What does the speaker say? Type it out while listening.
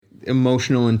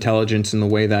emotional intelligence in the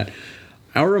way that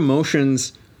our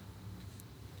emotions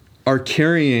are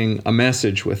carrying a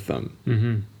message with them.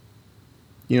 Mm-hmm.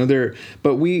 You know,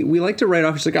 but we like to write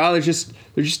off. It's like, oh, they're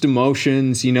just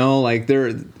emotions. You know, like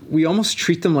we almost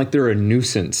treat them like they're a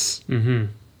nuisance. Mm-hmm.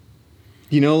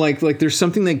 You know, like there's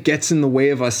something that gets in the way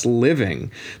of us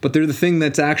living, but they're the thing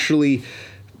that's actually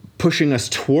pushing us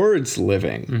towards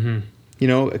living. Mm-hmm. You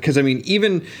know, because I mean,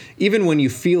 even when you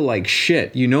feel like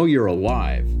shit, you know you're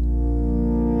alive.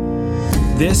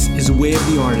 This is Way of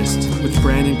the Artist with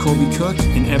Brandon Colby Cook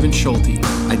and Evan Schulte.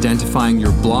 Identifying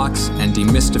your blocks and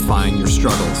demystifying your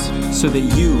struggles so that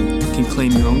you can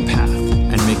claim your own path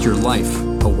and make your life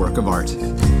a work of art.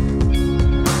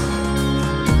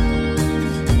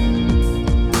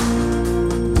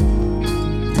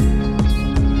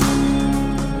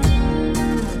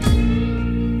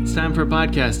 It's time for a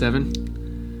podcast,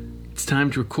 Evan. It's time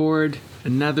to record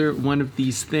another one of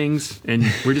these things, and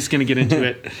we're just going to get into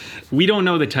it. We don't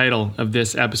know the title of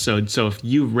this episode, so if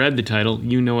you read the title,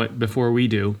 you know it before we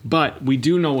do, but we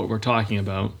do know what we're talking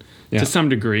about to some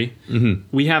degree. Mm-hmm.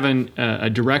 We have a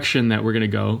direction that we're going to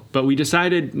go, but we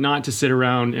decided not to sit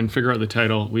around and figure out the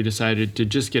title. We decided to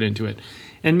just get into it.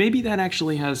 And maybe that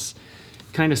actually has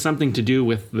kind of something to do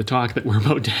with the talk that we're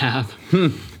about to have,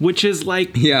 which is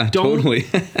like, totally.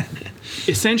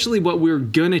 Essentially what we're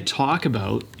going to talk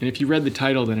about, and if you read the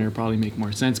title, then it'll probably make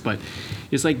more sense, but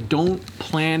it's like, don't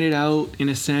plan it out in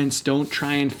a sense. Don't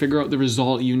try and figure out the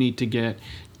result you need to get.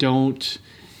 Don't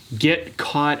get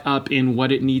caught up in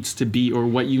what it needs to be or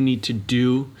what you need to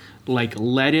do. Like,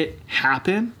 let it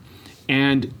happen.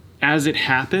 And as it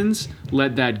happens,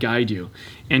 let that guide you.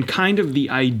 And kind of the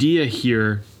idea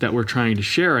here that we're trying to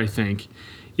share, I think,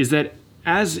 is that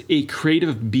as a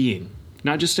creative being,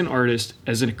 not just an artist,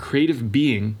 as a creative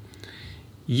being,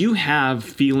 you have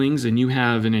feelings and you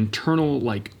have an internal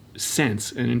like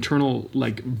sense, an internal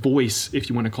like voice, if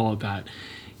you want to call it that.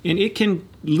 And it can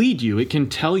lead you, it can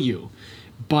tell you.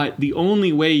 But the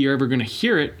only way you're ever going to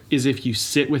hear it is if you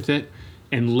sit with it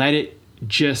and let it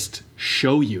just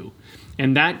show you.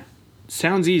 And that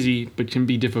sounds easy, but can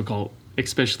be difficult,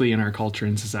 especially in our culture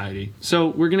and society. So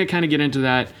we're going to kind of get into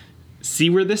that,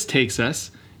 see where this takes us,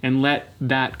 and let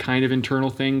that kind of internal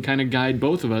thing kind of guide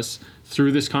both of us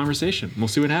through this conversation. We'll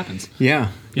see what happens. Yeah,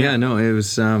 no, it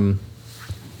was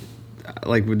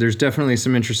like there's definitely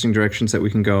some interesting directions that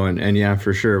we can go, and yeah,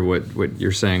 for sure, what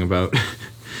you're saying about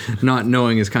not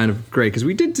knowing is kind of great, because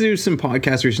we did do some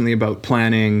podcasts recently about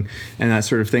planning and that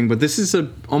sort of thing, but this is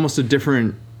almost a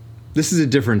different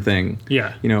thing.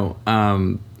 Yeah. You know,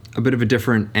 a bit of a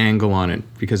different angle on it,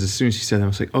 because as soon as you said that, I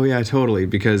was like, oh yeah, totally,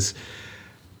 because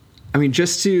I mean,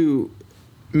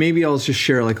 maybe I'll just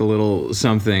share like a little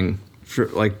something for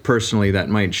like personally that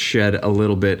might shed a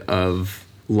little bit of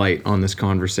light on this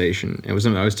conversation. It was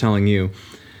something I was telling you,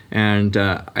 and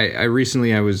I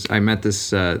recently I met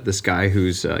this guy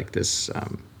who's like this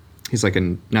he's like a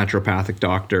naturopathic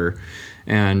doctor,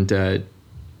 and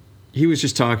he was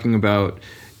just talking about,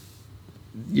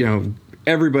 you know,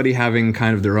 everybody having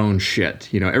kind of their own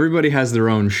shit. You know, everybody has their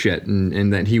own shit,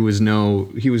 and that he was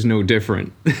no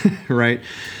different, right?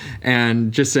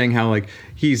 And just saying how like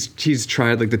he's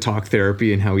tried like the talk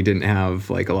therapy and how he didn't have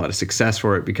like a lot of success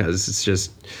for it, because it's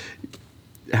just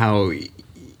how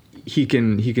he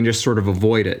can just sort of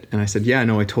avoid it. And I said, yeah,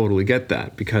 no, I totally get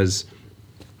that, because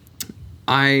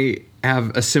I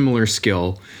have a similar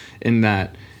skill in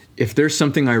that if there's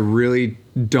something I really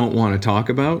don't want to talk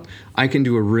about, I can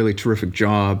do a really terrific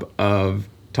job of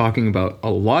talking about a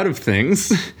lot of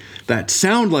things that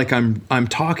sound like I'm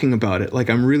talking about it, like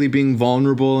I'm really being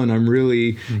vulnerable and I'm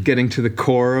really getting to the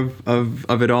core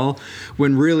of it all,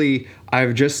 when really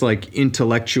I've just like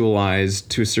intellectualized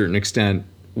to a certain extent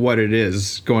what it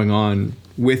is going on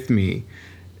with me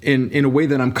in a way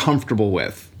that I'm comfortable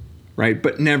with, right?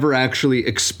 But never actually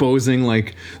exposing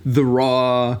like the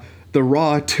raw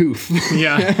tooth,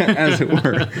 as it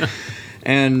were.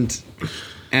 And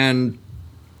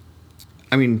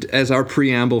I mean, as our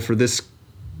preamble for this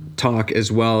talk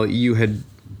as well, you had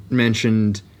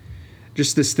mentioned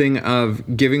just this thing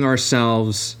of giving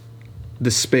ourselves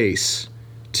the space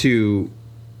to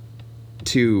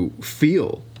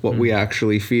feel what we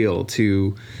actually feel,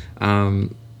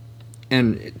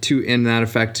 and to, in that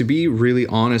effect, to be really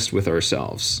honest with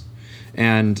ourselves.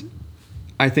 And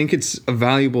I think it's a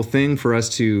valuable thing for us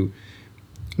to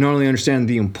not only understand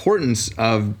the importance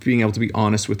of being able to be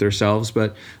honest with ourselves,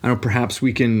 but I know perhaps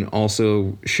we can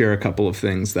also share a couple of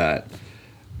things that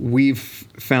we've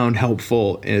found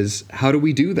helpful is how do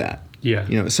we do that? Yeah.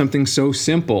 You know, something so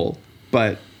simple,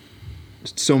 but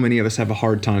so many of us have a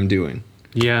hard time doing.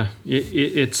 Yeah,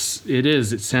 it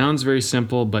is. It sounds very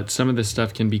simple, but some of this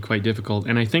stuff can be quite difficult.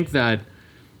 And I think that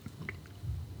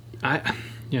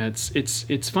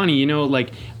it's funny, you know,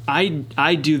 like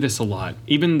I do this a lot.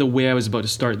 Even the way I was about to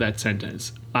start that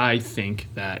sentence, I think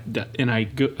that and I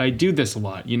do this a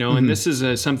lot, you know, and this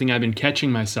is something I've been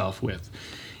catching myself with.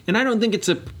 And I don't think it's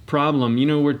a problem. You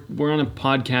know, we're on a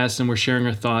podcast and we're sharing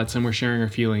our thoughts and we're sharing our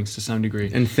feelings to some degree.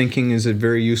 And thinking is a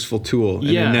very useful tool and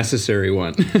a necessary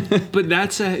one. But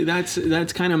that's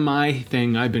kind of my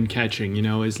thing I've been catching, you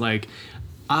know, is like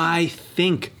I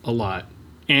think a lot.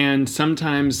 And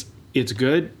sometimes it's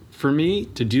good for me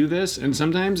to do this, and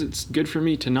sometimes it's good for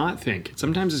me to not think.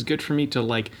 Sometimes it's good for me to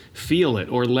like feel it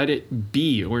or let it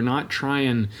be or not try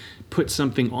and put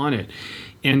something on it.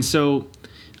 And so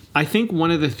I think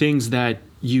one of the things that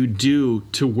you do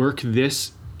to work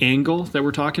this angle that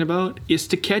we're talking about is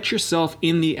to catch yourself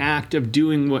in the act of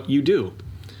doing what you do.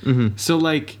 So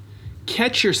like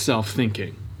catch yourself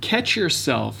thinking, catch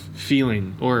yourself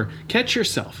feeling, or catch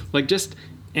yourself like just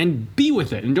and be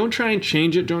with it, and don't try and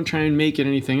change it. Don't try and make it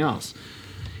anything else.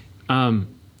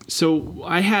 So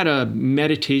I had a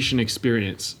meditation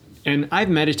experience, and I've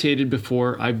meditated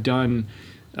before. I've done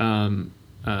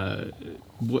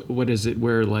what is it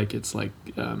where like it's like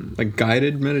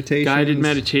guided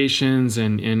meditations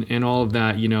and all of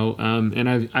that, you know,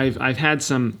 and I've had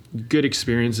some good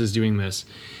experiences doing this,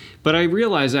 but I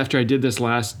realized after I did this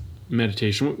last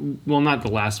meditation, well, not the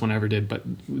last one I ever did, but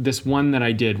this one that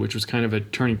I did, which was kind of a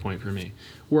turning point for me,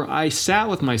 where I sat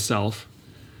with myself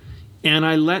and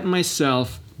I let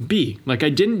myself be. Like I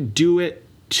didn't do it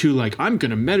to like, I'm going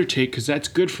to meditate because that's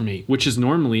good for me, which is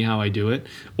normally how I do it.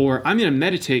 Or I'm going to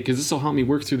meditate because this will help me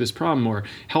work through this problem or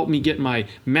help me get my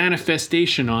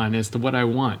manifestation on as to what I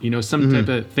want, you know, some type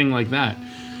of thing like that.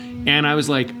 And I was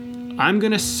like, I'm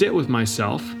going to sit with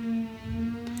myself.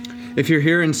 If you're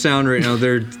hearing sound right now,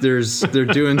 they're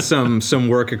doing some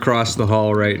work across the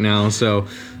hall right now, so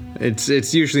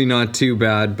it's usually not too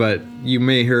bad, but you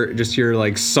may hear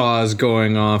like saws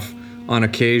going off on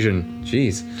occasion.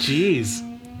 Jeez.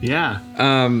 Yeah.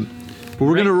 But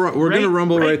we're gonna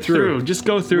rumble right through it. Just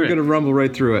go through it. We're gonna rumble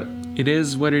right through it. It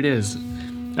is what it is.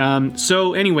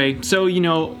 So anyway, so you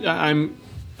know,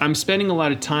 I'm spending a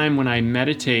lot of time when I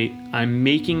meditate. I'm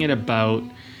making it about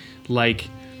like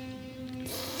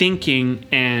thinking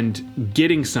and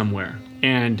getting somewhere.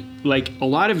 And like a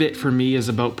lot of it for me is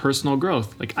about personal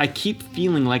growth. Like I keep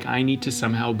feeling like I need to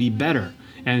somehow be better.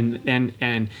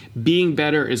 And being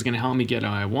better is going to help me get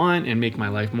how I want and make my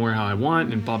life more how I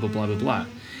want and blah, blah, blah, blah, blah.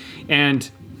 And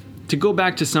to go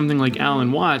back to something like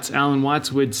Alan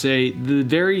Watts would say the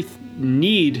very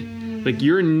need, like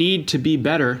your need to be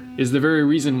better is the very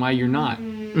reason why you're not.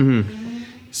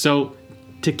 So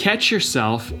to catch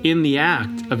yourself in the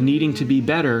act of needing to be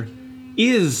better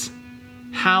is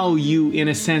how you, in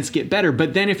a sense, get better.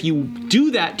 But then if you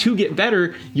do that to get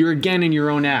better, you're again in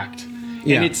your own act.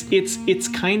 Yeah. And it's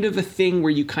kind of a thing where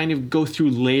you kind of go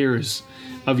through layers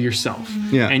of yourself.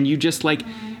 Yeah. And you just like,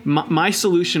 my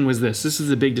solution was this. This is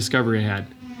a big discovery I had.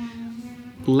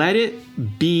 Let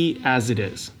it be as it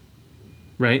is.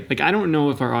 Right? Like, I don't know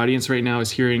if our audience right now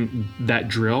is hearing that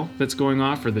drill that's going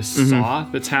off or the saw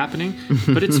that's happening,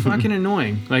 but it's fucking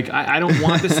annoying. Like, I don't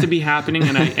want this to be happening.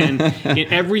 And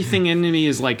everything in me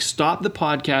is like, stop the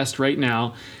podcast right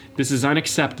now. This is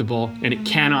unacceptable, and it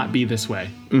cannot be this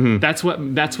way. That's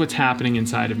what's happening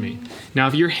inside of me. Now,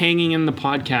 if you're hanging in the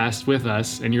podcast with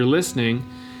us and you're listening,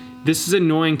 this is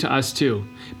annoying to us too.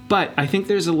 But I think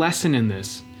there's a lesson in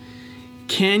this.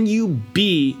 Can you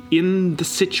be in the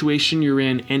situation you're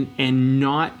in and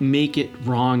not make it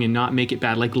wrong and not make it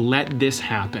bad? Like, let this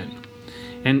happen.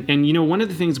 And you know, one of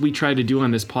the things we try to do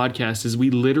on this podcast is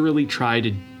we literally try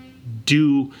to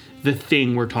do the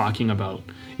thing we're talking about.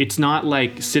 It's not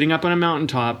like sitting up on a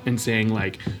mountaintop and saying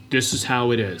like, this is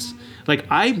how it is. Like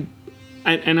I'm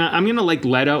going to like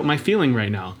let out my feeling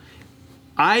right now.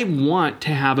 I want to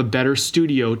have a better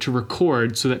studio to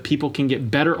record so that people can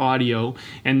get better audio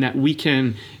and that we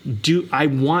can I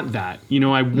want that. You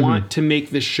know, I want to make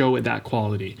this show at that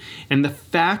quality. And the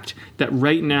fact that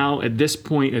right now, at this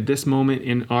point, at this moment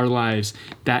in our lives,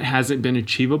 that hasn't been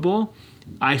achievable,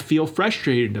 I feel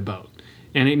frustrated about.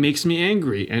 And it makes me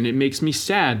angry and it makes me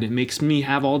sad and it makes me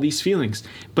have all these feelings.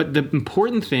 But the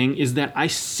important thing is that I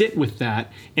sit with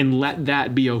that and let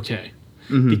that be okay.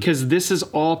 Because this is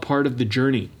all part of the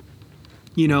journey.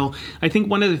 You know, I think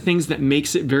one of the things that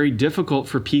makes it very difficult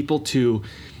for people to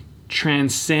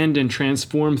transcend and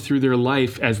transform through their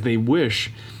life as they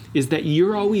wish is that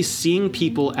you're always seeing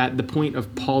people at the point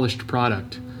of polished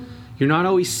product. You're not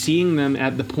always seeing them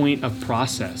at the point of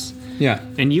process. Yeah.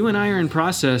 And you and I are in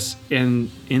process,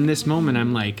 and in this moment,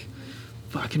 I'm like,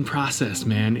 fucking process,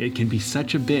 man. It can be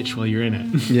such a bitch while you're in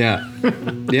it. Yeah.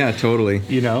 Yeah, totally.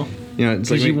 You know? It's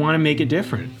Because you want to make it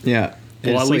different. Yeah.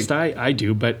 Well, It's at least I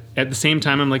do, but at the same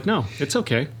time, I'm like, no, it's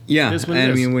okay. Yeah, It is what and it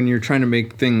I is. mean, when you're trying to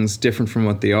make things different from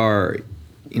what they are,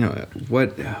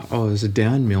 there's a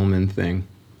Dan Millman thing,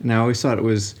 and I always thought it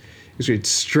was great.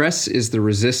 Stress is the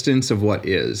resistance of what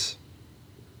is.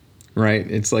 Right?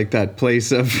 It's like that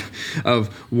place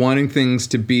of wanting things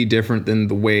to be different than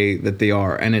the way that they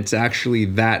are, and it's actually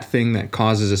that thing that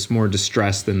causes us more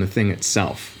distress than the thing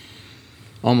itself.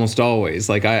 Almost always.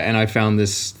 I found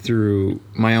this through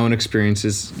my own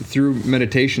experiences, through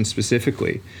meditation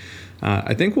specifically.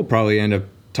 I think we'll probably end up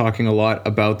talking a lot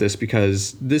about this,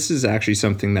 because this is actually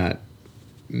something that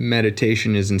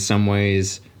meditation is in some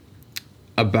ways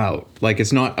about. Like,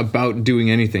 it's not about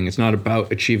doing anything. It's not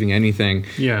about achieving anything.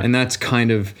 Yeah. And that's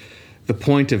kind of the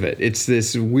point of it. It's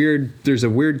this there's a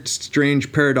weird,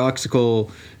 strange,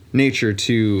 paradoxical nature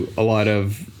to a lot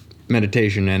of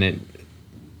meditation, and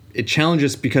it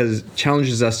challenges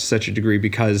us to such a degree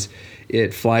because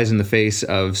it flies in the face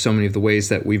of so many of the ways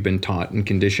that we've been taught and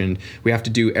conditioned. We have to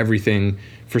do everything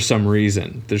for some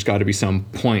reason. There's got to be some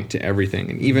point to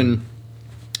everything. And even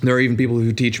there are even people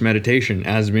who teach meditation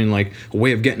as being like a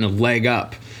way of getting a leg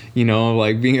up,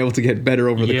 like being able to get better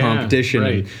over the competition,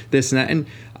 right. and this and that. And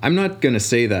I'm not going to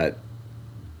say that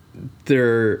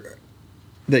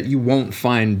that you won't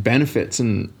find benefits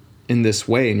in this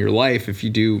way in your life if you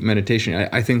do meditation.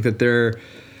 I think that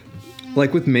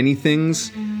like with many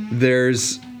things,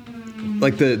 there's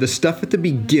like the stuff at the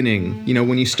beginning,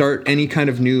 when you start any kind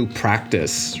of new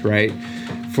practice, right,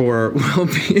 for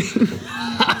well-being.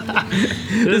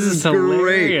 This is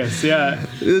hilarious. Yeah.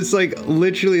 It's like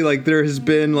literally like there has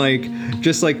been like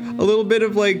just like a little bit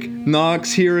of like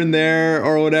knocks here and there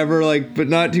or whatever, like, but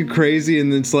not too crazy.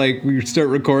 And it's like we start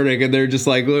recording and they're just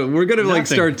like, we're gonna like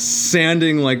start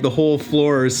sanding like the whole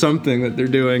floor or something that they're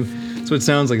doing. That's what it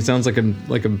sounds like. It sounds like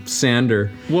a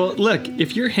sander. Well, look,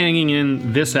 if you're hanging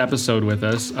in this episode with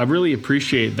us, I really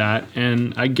appreciate that,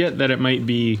 and I get that it might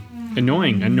be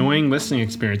annoying listening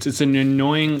experience. It's an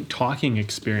annoying talking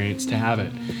experience to have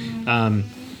it.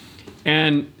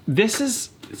 And this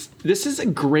is a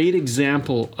great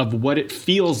example of what it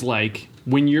feels like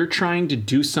when you're trying to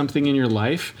do something in your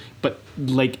life, but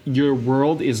like your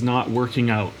world is not working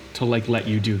out to like let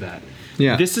you do that.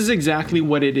 Yeah. This is exactly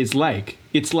what it is like.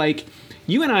 It's like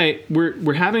you and I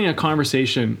we're having a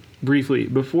conversation briefly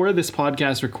before this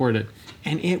podcast recorded,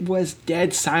 and it was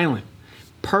dead silent.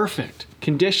 Perfect.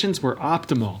 Conditions were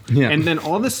optimal. Yeah. And then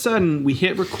all of a sudden we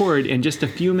hit record, and just a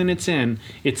few minutes in,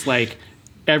 it's like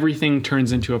everything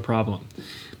turns into a problem.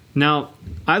 Now,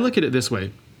 I look at it this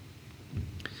way.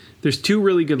 There's two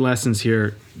really good lessons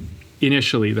here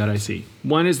initially that I see.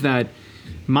 One is that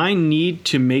my need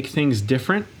to make things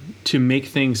different, to make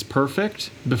things perfect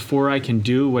before I can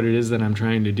do what it is that I'm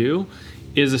trying to do,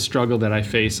 is a struggle that I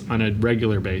face on a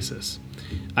regular basis.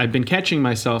 I've been catching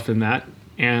myself in that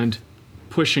and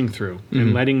pushing through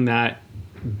and letting that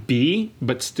be,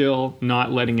 but still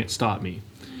not letting it stop me.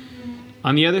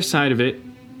 On the other side of it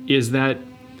is that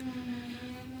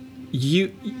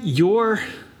we're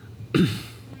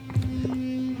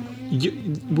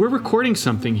recording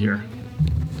something here,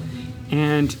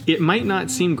 and it might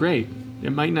not seem great.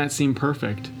 It might not seem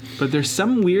perfect, but there's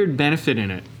some weird benefit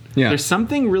in it. Yeah. There's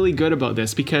something really good about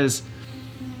this because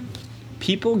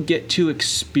people get to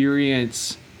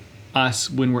experience us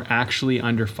when we're actually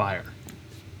under fire.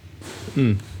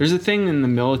 There's a thing in the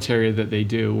military that they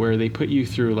do where they put you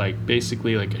through like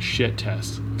basically like a shit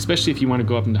test, especially if you want to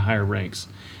go up into higher ranks.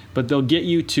 But they'll get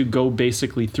you to go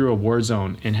basically through a war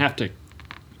zone and have to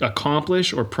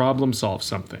accomplish or problem solve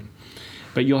something.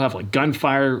 But you'll have like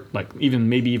gunfire, like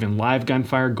maybe even live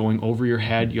gunfire going over your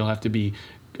head. You'll have to be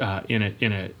in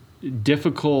a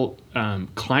difficult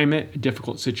climate, a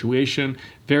difficult situation,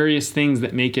 various things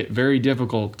that make it very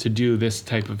difficult to do this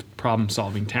type of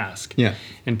problem-solving task. Yeah.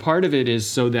 And part of it is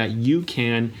so that you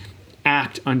can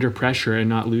act under pressure and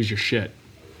not lose your shit.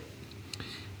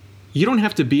 You don't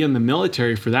have to be in the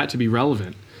military for that to be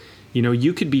relevant.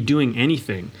 You could be doing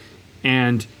anything,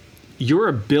 and your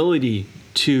ability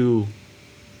to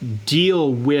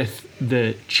deal with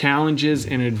the challenges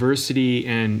and adversity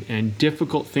and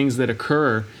difficult things that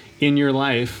occur in your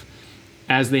life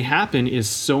as they happen is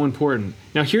so important.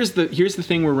 Now, here's the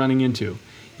thing we're running into.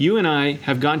 You and I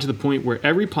have gotten to the point where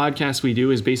every podcast we do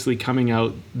is basically coming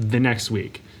out the next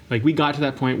week. Like, we got to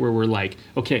that point where we're like,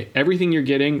 okay, everything you're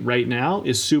getting right now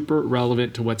is super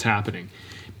relevant to what's happening.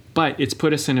 But it's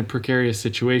put us in a precarious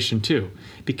situation too,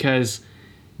 because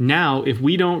Now, if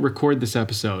we don't record this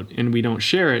episode and we don't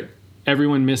share it,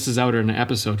 everyone misses out on an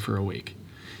episode for a week.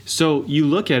 So you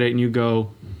look at it and you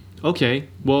go, okay,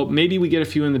 well, maybe we get a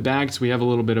few in the bag so we have a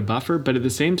little bit of buffer. But at the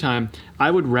same time,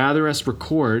 I would rather us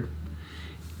record,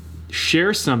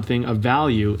 share something of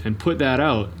value and put that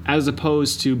out, as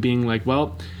opposed to being like,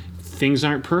 well, things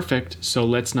aren't perfect, so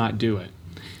let's not do it.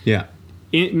 Yeah.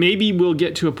 Maybe we'll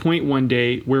get to a point one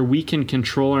day where we can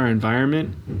control our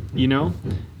environment, you know?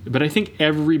 But I think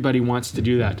everybody wants to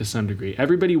do that to some degree.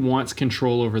 Everybody wants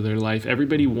control over their life.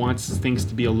 Everybody wants things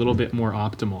to be a little bit more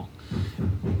optimal.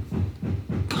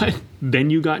 But then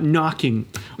you got knocking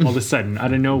all of a sudden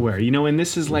out of nowhere, you know? And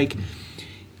this is like,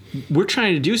 we're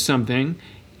trying to do something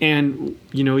and,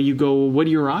 you know, you go, what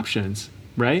are your options,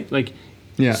 right? Like,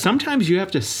 Yeah. sometimes you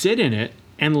have to sit in it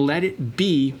and let it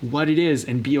be what it is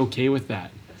and be okay with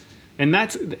that. And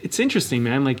it's interesting,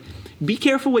 man. Like, be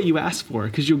careful what you ask for,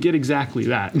 because you'll get exactly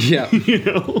that. Yeah. You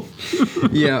know?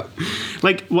 Yeah.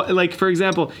 Like, for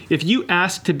example, if you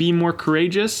ask to be more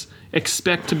courageous,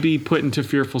 expect to be put into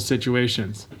fearful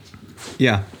situations.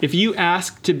 Yeah. If you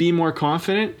ask to be more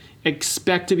confident,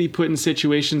 expect to be put in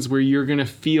situations where you're going to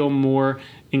feel more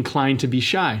inclined to be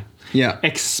shy. Yeah.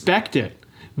 Expect it.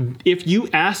 If you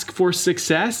ask for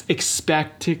success,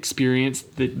 expect to experience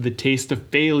the taste of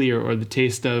failure or the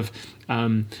taste of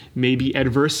maybe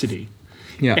adversity.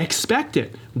 Yeah. Expect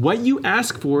it. What you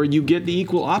ask for, you get the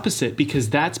equal opposite, because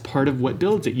that's part of what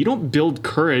builds it. You don't build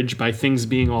courage by things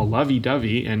being all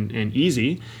lovey-dovey and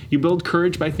easy. You build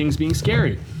courage by things being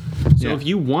scary. So Yeah. if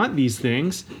you want these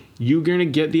things, you're going to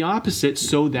get the opposite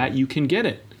so that you can get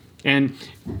it. And,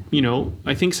 you know,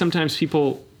 I think sometimes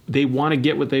people, they want to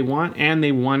get what they want and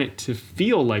they want it to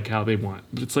feel like how they want.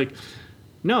 But it's like,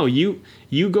 no, you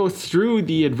go through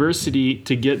the adversity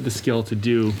to get the skill to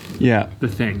do Yeah. the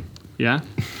thing. Yeah?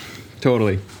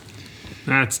 Totally.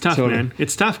 That's tough, Totally. man.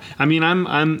 It's tough. I mean,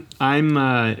 I'm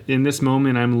in this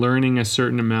moment, I'm learning a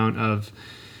certain amount of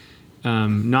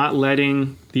not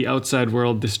letting the outside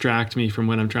world distract me from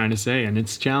what I'm trying to say, and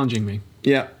it's challenging me.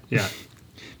 Yeah. Yeah.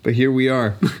 But here we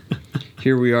are.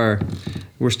 Here we are.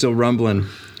 We're still rumbling.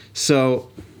 So,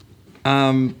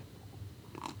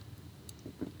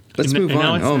 let's move and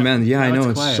now on. it's Oh not- man, yeah, now I know.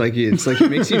 it's It's quiet. like it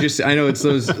makes you just. I know it's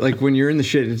those, like when you're in the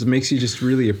shit. It makes you just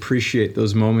really appreciate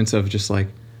those moments of just like,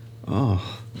 oh,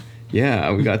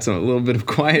 yeah, we got a little bit of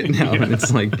quiet now, and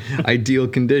it's like ideal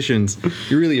conditions.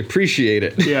 You really appreciate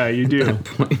it. Yeah, you do. At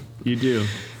that point. You do.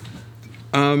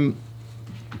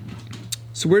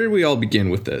 So where did we all begin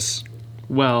with this?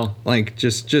 Well, Like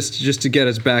just to get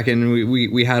us back in,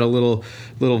 we had a little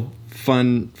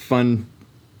fun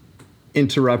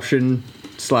interruption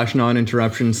 /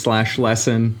 non-interruption /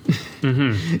 lesson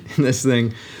in this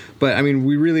thing. But I mean,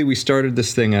 we started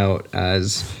this thing out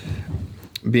as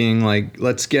being like,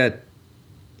 let's get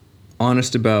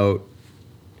honest about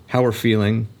how we're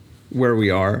feeling, where we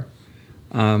are.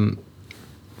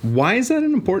 Why is that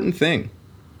an important thing?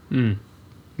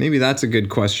 Maybe that's a good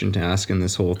question to ask in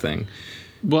this whole thing.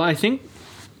 well,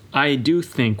 I do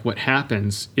think what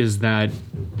happens is that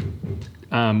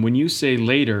when you say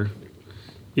later,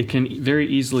 it can very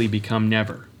easily become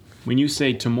never. When you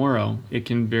say tomorrow, it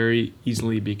can very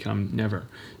easily become never.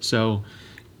 So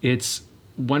it's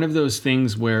one of those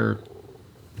things where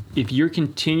if you're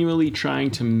continually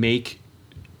trying to make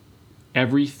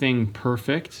everything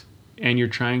perfect and you're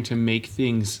trying to make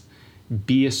things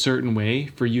be a certain way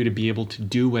for you to be able to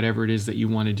do whatever it is that you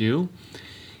want to do,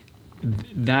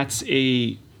 that's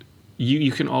you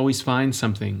can always find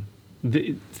something.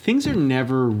 Things are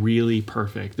never really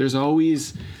perfect. There's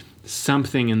always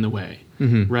something in the way,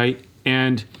 right?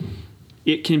 And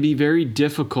it can be very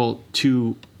difficult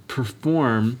to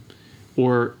perform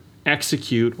or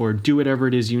execute or do whatever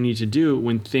it is you need to do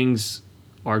when things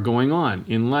are going on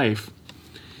in life.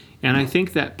 And I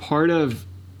think that part of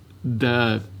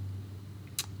the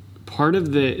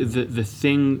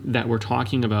thing that we're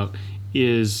talking about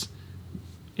is,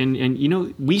 and you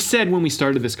know, we said when we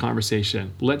started this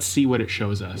conversation, let's see what it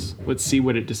shows us. Let's see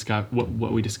what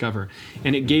what we discover.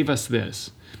 And it gave us this.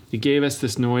 It gave us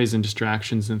this noise and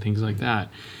distractions and things like that.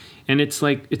 And it's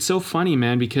like, it's so funny,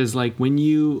 man, because like when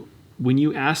you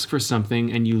ask for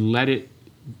something and you let it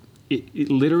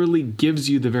literally gives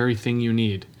you the very thing you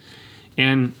need.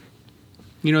 And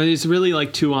you know, there's really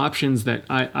like two options that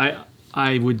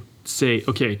I would say,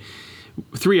 okay,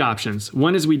 three options.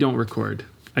 One is we don't record.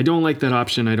 I don't like that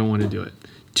option. I don't want to do it.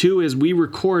 Two is we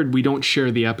record, we don't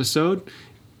share the episode.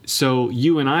 So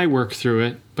you and I work through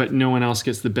it, but no one else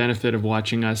gets the benefit of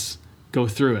watching us go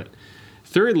through it.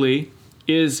 Thirdly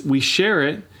is we share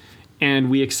it and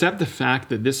we accept the fact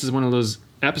that this is one of those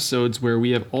episodes where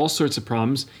we have all sorts of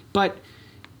problems, but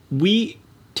we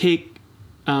take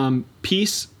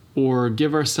peace or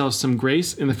give ourselves some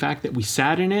grace in the fact that we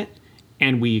sat in it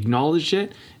and we acknowledged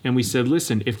it and we said,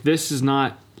 listen, if this is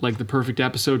not like the perfect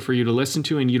episode for you to listen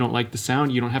to and you don't like the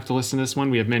sound, you don't have to listen to this one.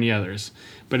 We have many others.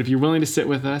 But if you're willing to sit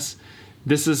with us,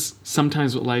 this is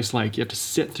sometimes what life's like. You have to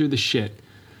sit through the shit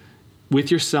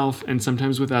with yourself and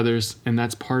sometimes with others. And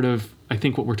that's part of, I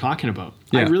think, what we're talking about.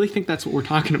 Yeah. I really think that's what we're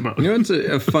talking about. You know, it's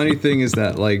a funny thing is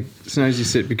that, like, sometimes you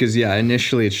sit because,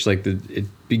 initially it's just like it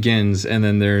begins and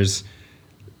then there's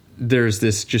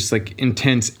this just like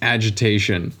intense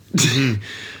agitation. Mm-hmm.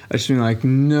 I just being like,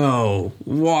 no,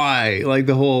 why? Like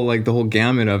the whole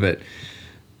gamut of it.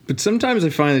 But sometimes I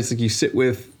find it's like you sit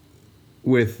with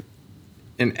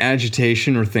an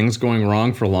agitation or things going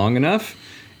wrong for long enough,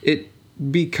 it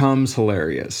becomes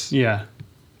hilarious. Yeah.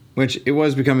 Which it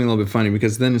was becoming a little bit funny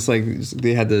because then it's like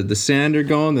they had the sander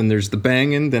going, then there's the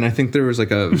banging, then I think there was like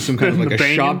some kind of like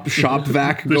a shop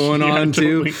vac going on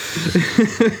totally. Too.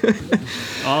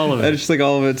 All of it. And it's just like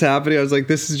all of it's happening. I was like,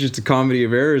 this is just a comedy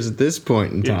of errors at this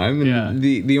point in time. And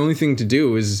the only thing to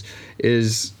do is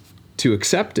to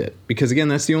accept it. Because again,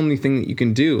 that's the only thing that you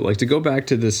can do. Like to go back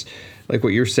to this, like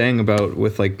what you're saying about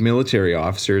with like military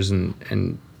officers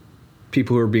and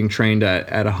people who are being trained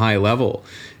at a high level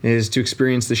is to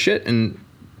experience the shit. And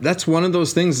that's one of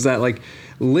those things is that like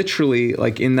literally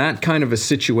like in that kind of a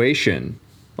situation,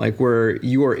 like where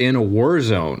you are in a war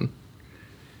zone,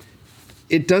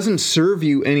 it doesn't serve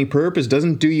you any purpose,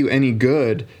 doesn't do you any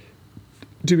good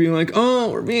to be like,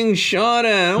 oh, we're being shot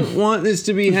at, I don't want this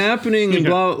to be happening and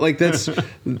blah, like that's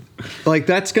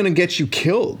going to get you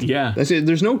killed. Yeah. That's it.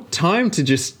 There's no time to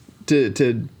just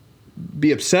to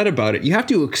be upset about it. You have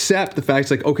to accept the fact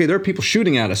it's like, okay, there are people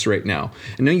shooting at us right now,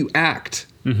 and now you act.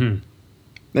 Mm-hmm.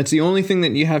 That's the only thing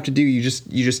that you have to do. You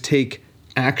just take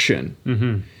action,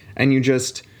 mm-hmm. and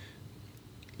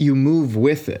you move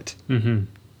with it. Mm-hmm.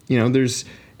 You know,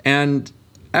 and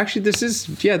actually this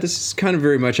is kind of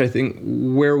very much, I think,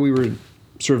 where we were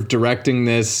sort of directing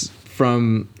this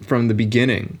from the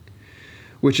beginning,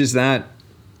 which is that.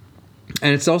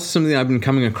 And it's also something that I've been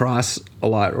coming across a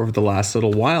lot over the last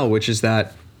little while, which is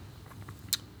that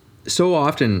so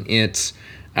often it's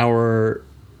our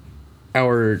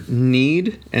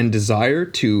need and desire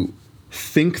to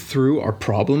think through our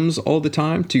problems all the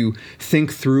time, to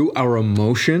think through our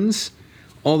emotions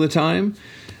all the time,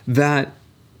 that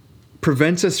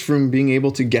prevents us from being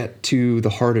able to get to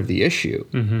the heart of the issue,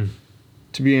 mm-hmm.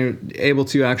 to be able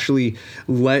to actually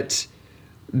let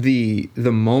the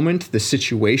moment, the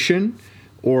situation,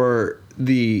 or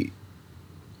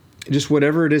just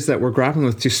whatever it is that we're grappling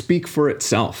with to speak for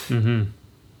itself. Mm-hmm.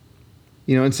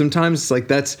 You know, and sometimes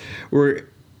like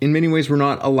in many ways we're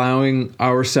not allowing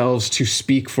ourselves to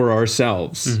speak for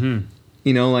ourselves. Mm-hmm.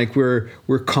 You know, like we're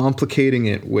complicating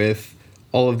it with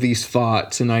all of these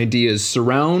thoughts and ideas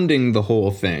surrounding the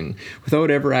whole thing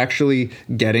without ever actually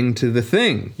getting to the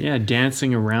thing. Yeah,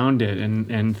 dancing around it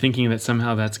and thinking that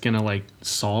somehow that's going to like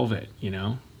solve it, you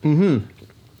know? Mm-hmm.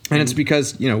 And it's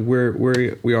because, you know,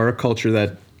 we are a culture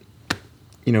that,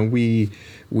 you know, we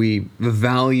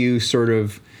value sort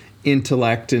of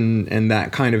intellect and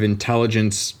that kind of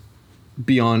intelligence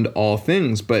beyond all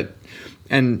things.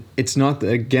 And it's not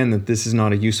that this is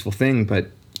not a useful thing,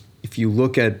 but if you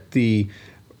look at the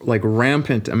like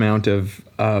rampant amount of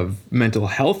mental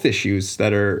health issues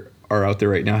that are out there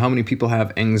right now, how many people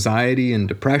have anxiety and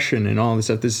depression and all this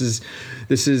stuff, this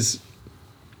is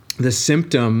the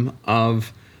symptom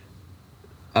of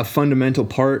a fundamental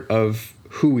part of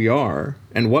who we are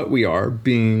and what we are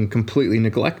being completely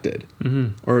neglected, mm-hmm.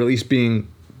 or at least being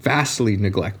vastly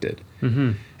neglected.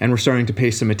 Mm-hmm. And we're starting to pay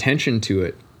some attention to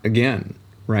it again,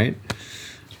 right?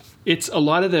 It's a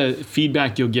lot of the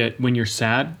feedback you'll get when you're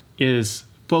sad is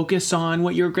focus on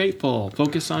what you're grateful,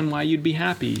 focus on why you'd be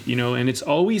happy, you know, and it's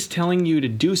always telling you to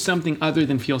do something other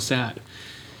than feel sad.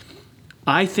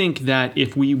 I think that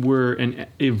if we were an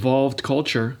evolved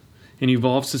culture, an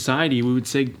evolved society, we would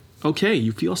say, okay,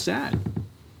 you feel sad.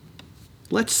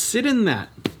 Let's sit in that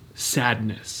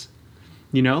sadness,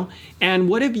 you know? And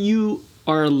what if you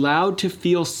are allowed to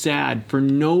feel sad for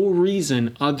no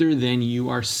reason other than you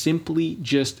are simply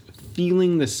just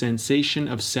feeling the sensation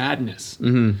of sadness?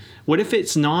 Mm-hmm. What if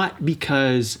it's not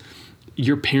because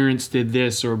your parents did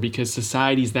this or because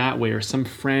society's that way or some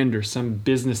friend or some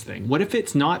business thing? What if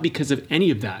it's not because of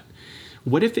any of that?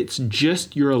 What if it's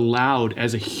just you're allowed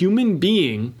as a human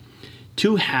being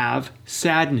to have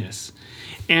sadness?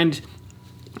 And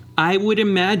I would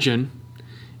imagine,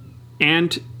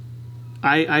 and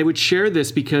I would share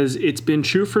this because it's been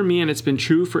true for me and it's been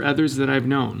true for others that I've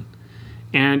known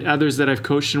and others that I've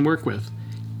coached and worked with.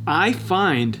 I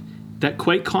find that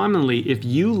quite commonly, if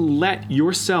you let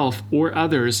yourself or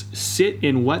others sit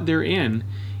in what they're in,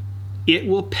 it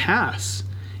will pass.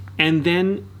 And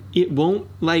then it won't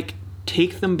like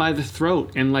take them by the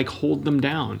throat and like hold them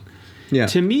down. Yeah.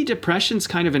 To me, depression's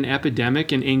kind of an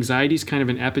epidemic and anxiety's kind of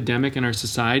an epidemic in our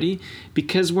society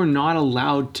because we're not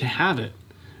allowed to have it.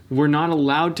 We're not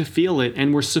allowed to feel it,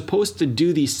 and we're supposed to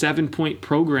do these 7-point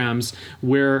programs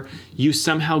where you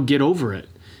somehow get over it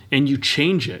and you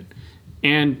change it.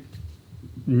 And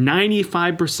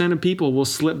 95% of people will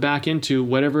slip back into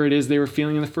whatever it is they were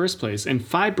feeling in the first place. And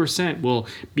 5% will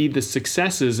be the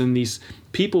successes, and these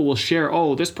people will share,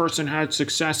 oh, this person had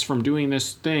success from doing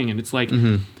this thing. And it's like,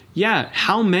 yeah,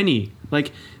 how many?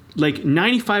 Like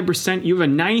 95%, you have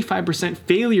a 95%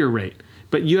 failure rate.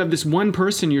 But you have this one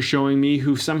person you're showing me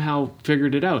who somehow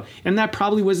figured it out. And that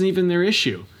probably wasn't even their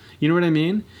issue. You know what I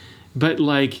mean? But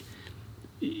like,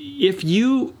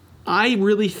 I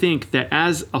really think that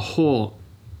as a whole,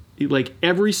 like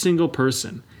every single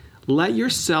person, let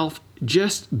yourself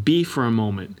just be for a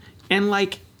moment. And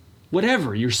like,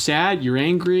 whatever, you're sad, you're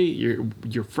angry,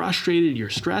 you're frustrated, you're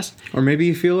stressed. Or maybe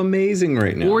you feel amazing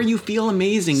right now. Or you feel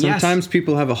amazing, Sometimes yes.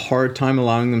 people have a hard time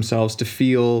allowing themselves to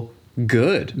feel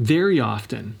good. Very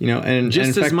often. You know, and just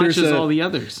and in as fact, much as all the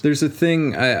others. There's a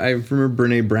thing, I remember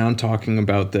Brene Brown talking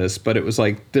about this, but it was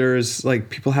like, there's like,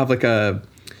 people have like a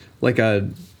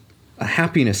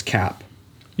happiness cap.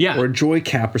 Yeah. Or a joy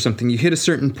cap or something. You hit a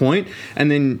certain point and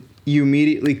then you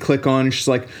immediately click on, it's just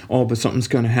like, oh, but something's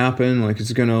going to happen. Like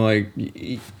it's going to like,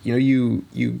 you know, you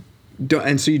don't,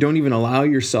 and so you don't even allow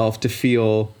yourself to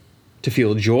feel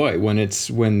joy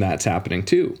when that's happening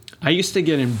too. I used to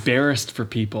get embarrassed for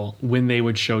people when they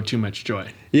would show too much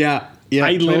joy. Yeah. Yeah,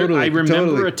 I remember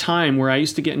totally. a time where I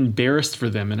used to get embarrassed for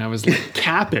them, and I was like,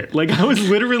 cap it. Like, I was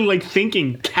literally like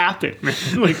thinking, cap it, man.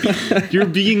 Like, you're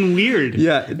being weird.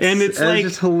 Yeah. It's like,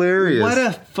 just hilarious. What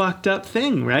a fucked up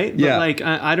thing, right? Yeah. But like,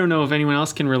 I don't know if anyone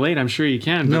else can relate. I'm sure you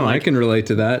can. But No, like, I can relate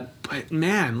to that. But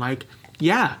man, like,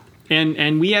 yeah.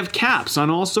 And we have caps on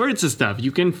all sorts of stuff.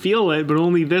 You can feel it, but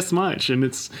only this much. And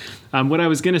it's what I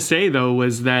was going to say, though,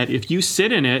 was that if you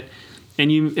sit in it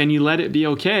and you let it be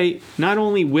okay, not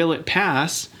only will it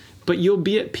pass, but you'll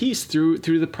be at peace through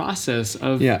the process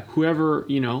of whoever,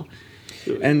 you know,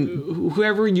 and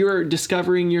whoever you're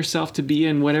discovering yourself to be,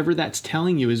 and whatever that's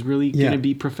telling you is really going to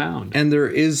be profound. And there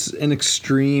is an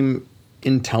extreme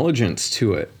intelligence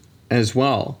to it as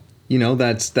well. You know,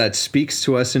 that speaks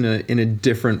to us in a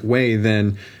different way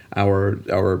than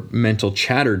our mental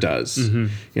chatter does. Mm-hmm.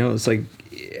 You know, it's like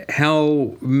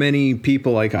how many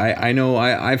people, like I know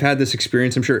I've had this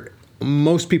experience. I'm sure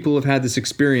most people have had this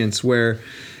experience where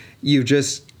you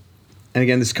just, and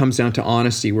again, this comes down to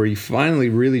honesty, where you finally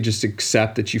really just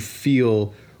accept that you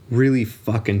feel really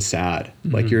fucking sad.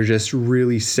 Mm-hmm. Like you're just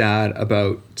really sad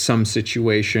about some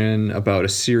situation, about a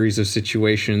series of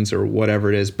situations or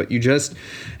whatever it is, but you just,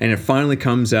 and it finally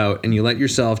comes out and you let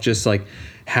yourself just like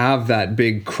have that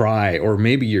big cry, or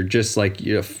maybe you're just like,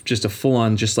 you're just a full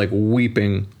on, just like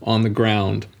weeping on the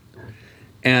ground,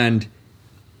 and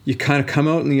you kind of come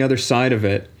out on the other side of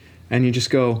it and you just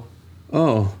go,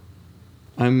 oh,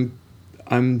 I'm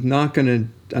not gonna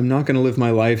live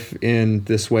my life in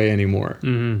this way anymore.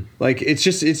 Mm-hmm. Like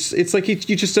it's like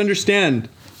you just understand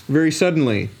very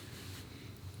suddenly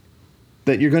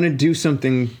that you're gonna do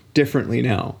something differently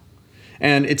now,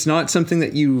 and it's not something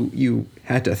that you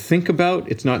had to think about.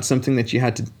 It's not something that you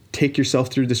had to take yourself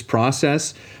through this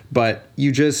process, but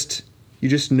you just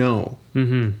know,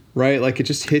 mm-hmm. right? Like it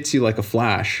just hits you like a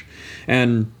flash,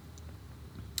 and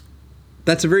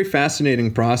that's a very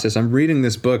fascinating process. I'm reading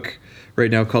this book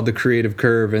right now called The Creative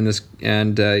Curve,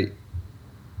 and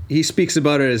he speaks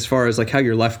about it as far as like how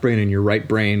your left brain and your right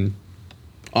brain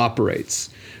operates,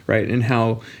 right? And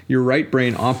how your right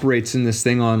brain operates in this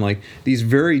thing on like these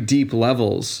very deep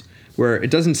levels where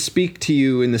it doesn't speak to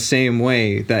you in the same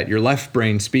way that your left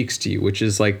brain speaks to you, which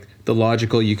is like the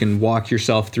logical, you can walk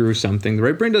yourself through something. The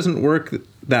right brain doesn't work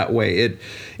that way.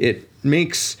 It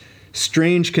makes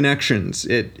strange connections.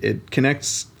 It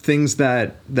connects things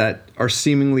that are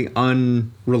seemingly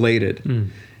unrelated.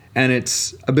 And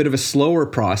it's a bit of a slower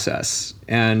process,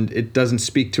 and it doesn't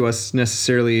speak to us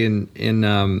necessarily in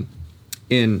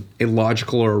a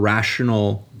logical or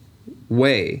rational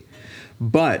way,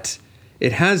 but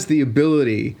it has the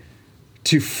ability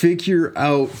to figure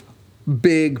out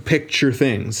big picture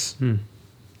things.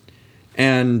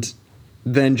 And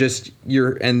then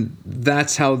and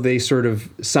that's how they sort of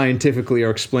scientifically are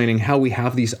explaining how we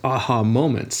have these aha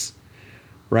moments,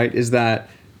 right? Is that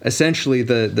essentially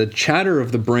the chatter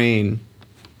of the brain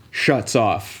shuts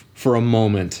off for a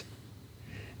moment,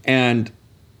 and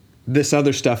this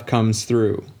other stuff comes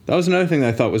through. That was another thing that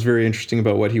I thought was very interesting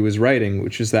about what he was writing,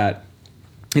 which is that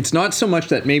it's not so much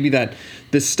that maybe that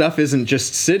this stuff isn't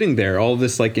just sitting there, all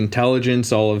this like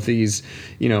intelligence, all of these,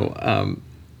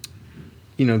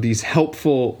 these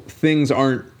helpful things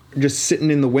aren't just sitting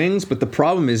in the wings, but the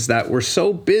problem is that we're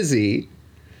so busy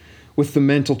with the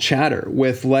mental chatter,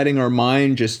 with letting our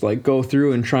mind just like go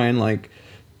through and try and like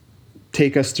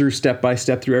take us through step by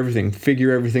step through everything,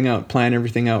 figure everything out, plan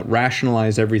everything out,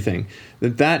 rationalize everything,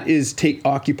 that is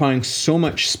occupying so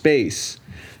much space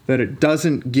that it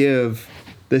doesn't give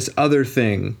this other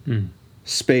thing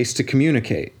space to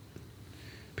communicate.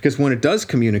 Because when it does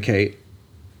communicate,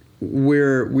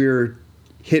 we're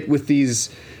hit with these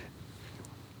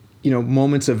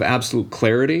moments of absolute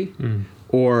clarity,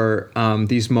 or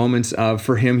these moments of,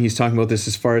 for him, he's talking about this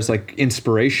as far as like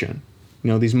inspiration.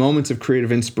 These moments of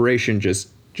creative inspiration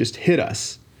just hit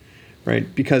us,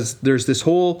 right? Because there's this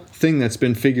whole thing that's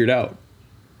been figured out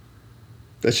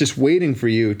that's just waiting for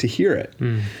you to hear it.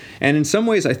 And in some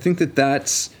ways, I think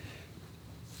that's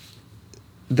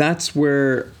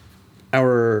where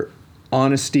our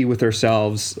honesty with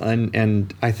ourselves,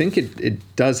 and I think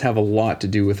it does have a lot to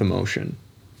do with emotion.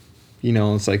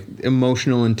 It's like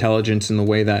emotional intelligence in the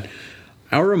way that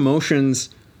our emotions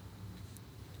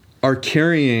are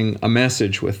carrying a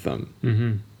message with them.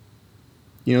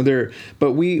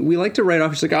 But we like to write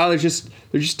off, it's like,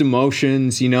 they're just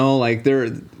emotions,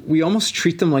 we almost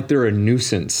treat them like they're a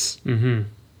nuisance.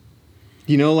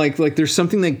 Like there's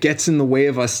something that gets in the way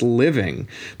of us living,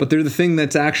 but they're the thing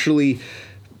that's actually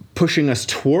pushing us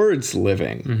towards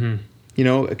living.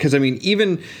 Because I mean,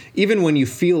 even when you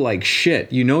feel like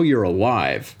shit, you're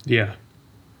alive. Yeah.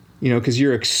 Because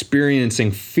you're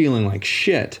experiencing feeling like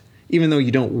shit, even though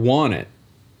you don't want it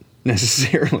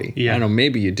necessarily. Yeah. I don't know,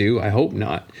 maybe you do. I hope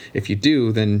not. If you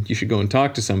do, then you should go and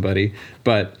talk to somebody.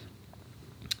 But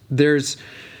there's...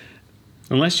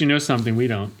 Unless you know something we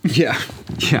don't. Yeah.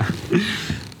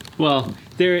 Well,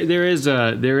 there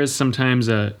is sometimes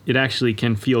it actually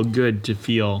can feel good to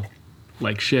feel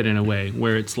like shit in a way,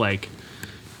 where it's like,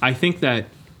 I think that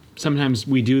sometimes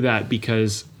we do that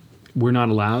because we're not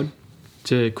allowed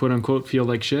to quote unquote feel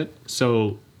like shit.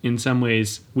 So in some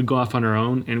ways we go off on our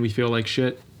own and we feel like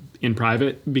shit in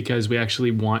private because we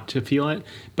actually want to feel it,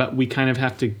 but we kind of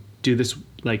have to do this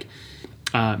like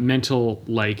mental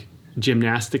like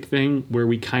gymnastic thing where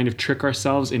we kind of trick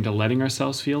ourselves into letting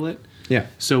ourselves feel it. Yeah.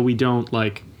 So we don't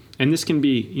like, and this can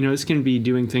be, this can be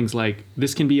doing things like,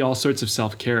 this can be all sorts of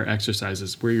self-care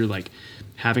exercises where you're like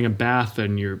having a bath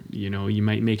and you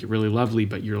might make it really lovely,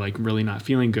 but you're like really not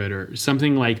feeling good, or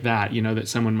something like that, that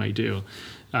someone might do.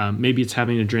 Maybe it's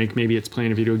having a drink, maybe it's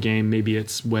playing a video game, maybe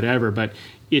it's whatever, but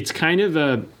it's kind of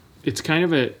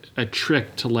a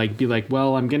trick to like be like,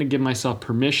 well, I'm going to give myself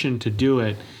permission to do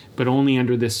it, but only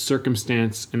under this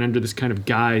circumstance and under this kind of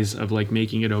guise of like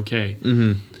making it okay.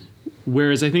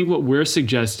 Whereas I think what we're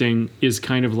suggesting is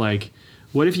kind of like,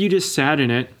 what if you just sat in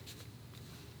it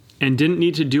and didn't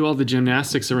need to do all the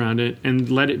gymnastics around it and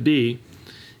let it be,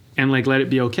 and like let it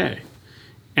be okay,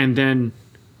 and then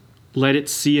let it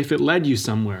see if it led you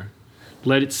somewhere.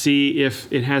 Let it see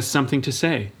if it has something to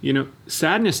say.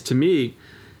 Sadness to me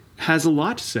has a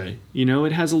lot to say.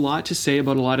 It has a lot to say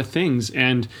about a lot of things.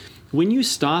 And when you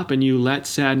stop and you let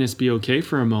sadness be okay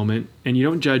for a moment and you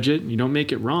don't judge it, you don't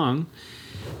make it wrong,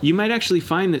 you might actually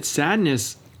find that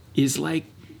sadness is like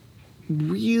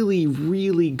really,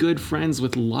 really good friends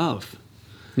with love.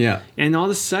 Yeah. And all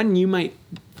of a sudden you might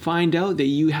find out that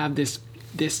you have this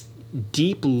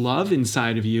deep love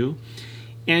inside of you.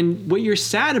 And what you're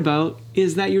sad about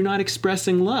is that you're not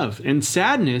expressing love. And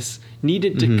sadness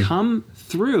needed to come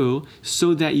through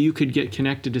so that you could get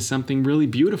connected to something really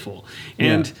beautiful.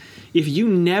 And if you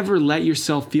never let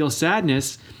yourself feel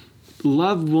sadness,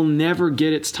 love will never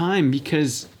get its time,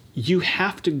 because you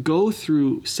have to go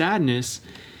through sadness.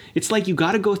 It's like you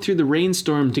got to go through the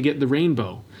rainstorm to get the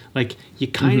rainbow. Like you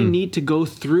kind of need to go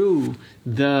through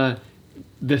the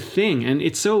thing. And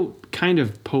it's so kind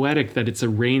of poetic that it's a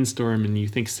rainstorm and you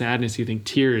think sadness, you think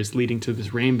tears leading to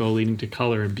this rainbow, leading to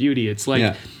color and beauty. It's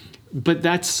like, but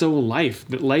that's so life,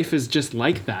 that life is just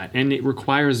like that. And it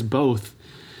requires both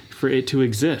for it to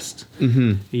exist,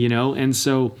 and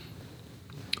so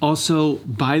also,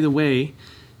 by the way,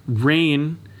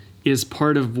 rain is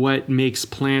part of what makes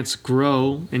plants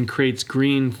grow and creates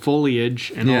green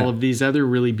foliage and all of these other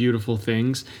really beautiful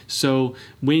things. So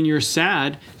when you're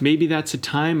sad, maybe that's a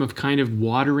time of kind of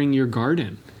watering your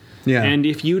garden. Yeah. And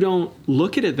if you don't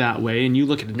look at it that way and you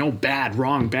look at it, no, bad,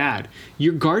 wrong, bad,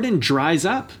 your garden dries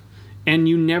up. And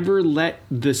you never let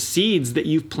the seeds that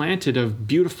you've planted of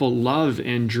beautiful love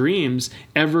and dreams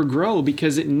ever grow,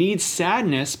 because it needs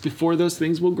sadness before those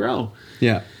things will grow.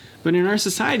 Yeah. But in our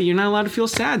society, you're not allowed to feel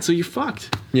sad, so you're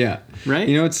fucked. Yeah. Right?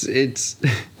 You know, it's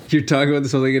you're talking about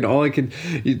this whole thing,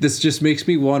 and this just makes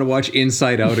me want to watch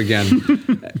Inside Out again,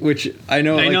 which I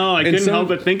know. I couldn't help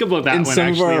but think about that one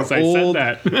actually as I said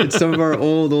that. In some of our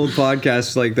old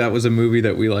podcasts, like that was a movie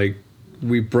that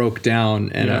we broke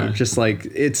down, and I'm just like,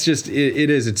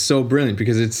 it's so brilliant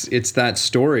because it's that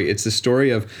story. It's the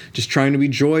story of just trying to be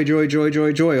joy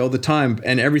all the time,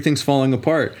 and everything's falling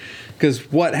apart.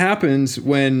 Because what happens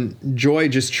when joy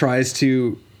just tries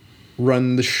to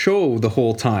run the show the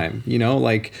whole time, you know,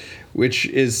 like, which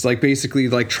is like basically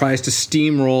like tries to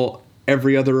steamroll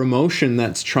every other emotion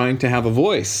that's trying to have a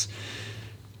voice.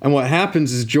 And what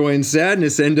happens is joy and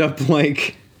sadness end up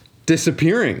like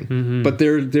disappearing, but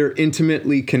they're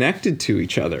intimately connected to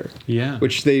each other. Yeah.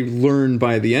 Which they learn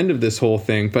by the end of this whole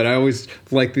thing. But I always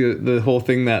like the whole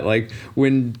thing that like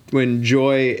when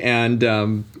joy and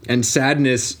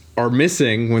sadness are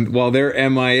missing while they're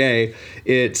MIA,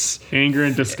 it's anger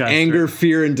and disgust. Anger,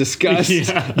 fear, and disgust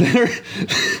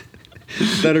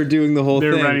that are doing the whole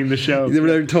thing. They're running the show.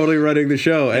 They're totally running the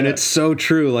show. And it's so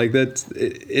true. Like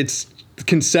it's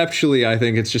conceptually, I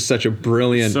think it's just such a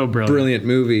brilliant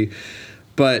movie.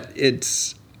 But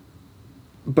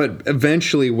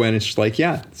eventually when it's like,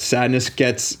 sadness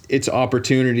gets its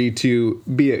opportunity to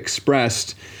be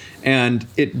expressed, and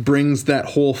it brings that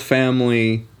whole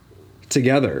family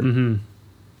together,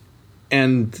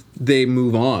 and they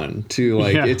move on to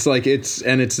like it's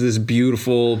this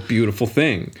beautiful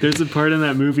thing. There's a part in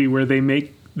that movie where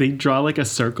they draw like a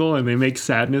circle and they make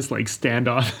sadness like stand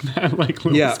off in that like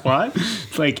little spot.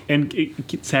 It's like, and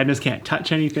sadness can't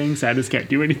touch anything, sadness can't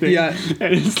do anything,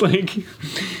 and it's like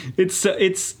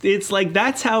it's like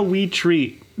that's how we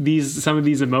treat some of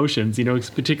these emotions, you know,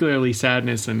 particularly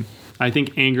sadness, and I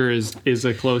think anger is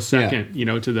a close second, you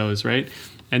know, to those, right?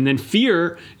 And then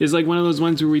fear is like one of those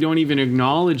ones where we don't even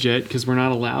acknowledge it because we're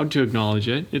not allowed to acknowledge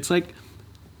it. It's like,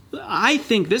 I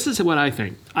think this is what I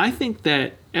think. I think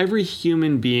that every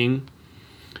human being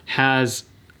has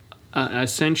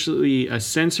essentially a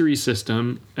sensory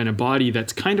system and a body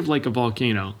that's kind of like a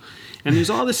volcano. And there's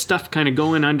all this stuff kind of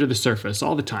going under the surface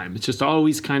all the time. It's just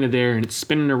always kind of there, and it's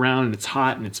spinning around, and it's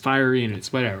hot, and it's fiery, and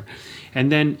it's whatever.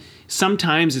 And then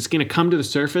sometimes it's going to come to the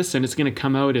surface, and it's going to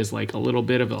come out as like a little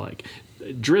bit of a like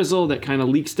drizzle that kind of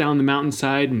leaks down the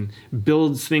mountainside and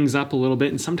builds things up a little bit.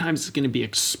 And sometimes it's going to be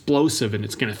explosive, and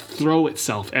it's going to throw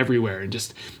itself everywhere and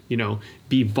just, you know,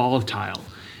 be volatile.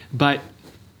 But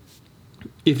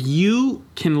if you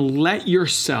can let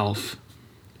yourself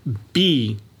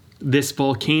be this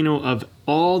volcano of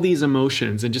all these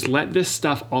emotions and just let this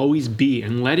stuff always be,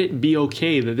 and let it be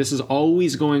okay that this is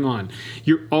always going on,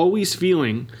 you're always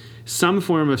feeling some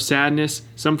form of sadness,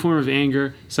 some form of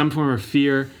anger, some form of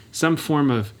fear, some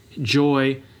form of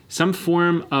joy, some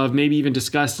form of maybe even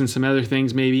disgust, and some other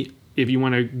things maybe, if you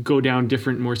want to go down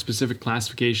different, more specific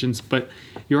classifications. But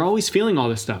you're always feeling all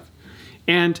this stuff.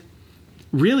 And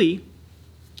really,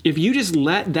 if you just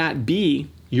let that be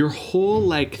your whole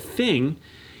like thing,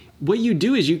 what you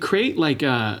do is you create like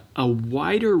a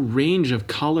wider range of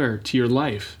color to your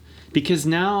life, because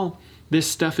now this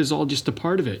stuff is all just a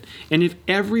part of it. And if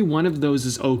every one of those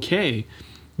is okay,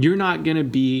 you're not going to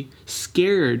be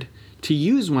scared to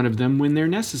use one of them when they're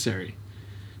necessary.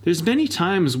 There's many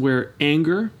times where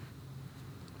anger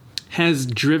has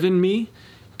driven me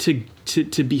to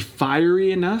be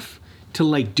fiery enough to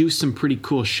like do some pretty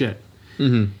cool shit.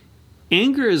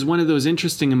 Anger is one of those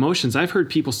interesting emotions. I've heard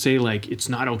people say like it's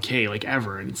not okay, like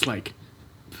ever, and it's like,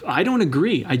 I don't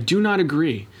agree. I do not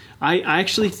agree. I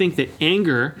actually think that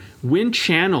anger, when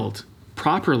channeled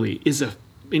properly, is a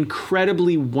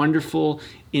incredibly wonderful,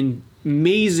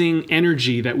 amazing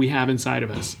energy that we have inside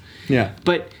of us. Yeah.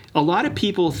 But a lot of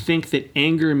people think that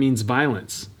anger means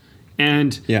violence.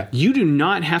 And you do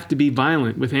not have to be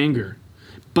violent with anger.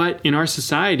 But in our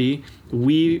society,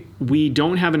 we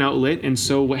don't have an outlet, and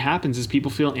so what happens is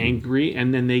people feel angry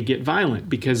and then they get violent,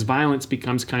 because violence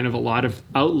becomes kind of a lot of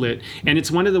outlet, and it's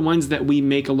one of the ones that we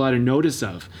make a lot of notice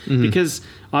of, because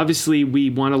obviously we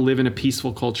want to live in a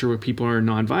peaceful culture where people are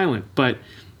nonviolent. But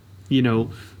you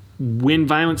know, when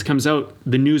violence comes out,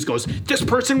 the news goes, this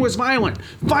person was violent,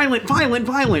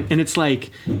 and it's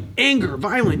like anger,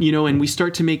 violent, you know, and we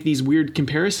start to make these weird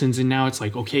comparisons, and now it's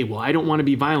like, okay, well, I don't want to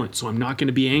be violent, so I'm not going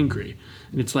to be angry.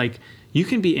 And it's like, you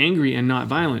can be angry and not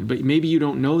violent, but maybe you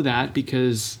don't know that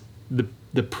because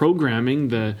the programming,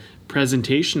 the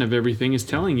presentation of everything is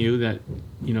telling you that,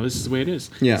 you know, this is the way it is.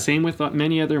 Yeah. Same with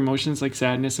many other emotions like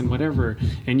sadness and whatever,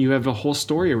 and you have a whole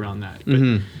story around that.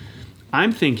 But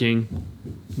I'm thinking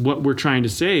what we're trying to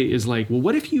say is like, well,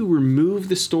 what if you remove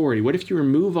the story? What if you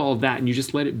remove all of that and you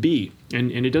just let it be?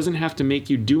 And it doesn't have to make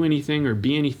you do anything or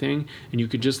be anything, and you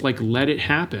could just like let it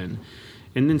happen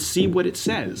and then see what it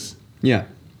says. Yeah.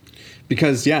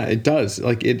 Because it does.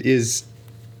 Like, it is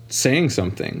saying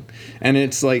something. And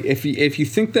it's like, if you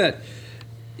think that,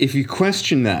 if you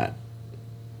question that,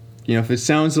 if it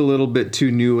sounds a little bit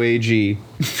too new agey,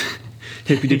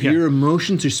 if your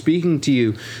emotions are speaking to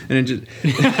you, and it just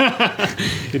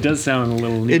it does sound a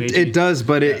little new agey. It does,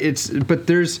 but it's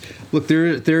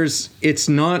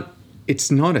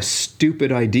not a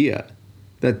stupid idea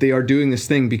that they are doing this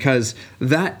thing, because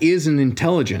that is an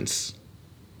intelligence.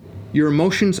 Your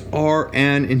emotions are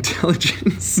an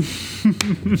intelligence.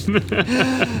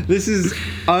 This is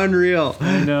unreal.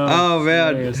 I know. Oh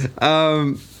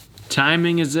man.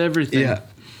 Timing is everything. Yeah.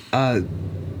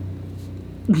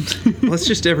 Let's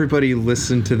just everybody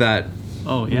listen to that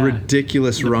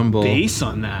ridiculous rumble. Bass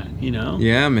on that,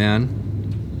 Yeah,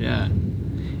 man. Yeah.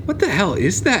 What the hell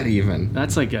is that even?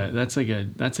 That's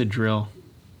a drill.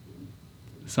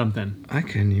 Something. I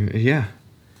couldn't even. Yeah.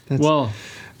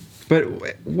 But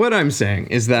what I'm saying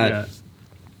is that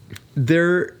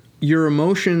your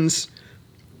emotions,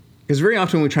 because very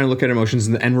often we try to look at emotions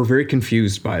and we're very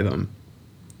confused by them,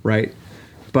 right?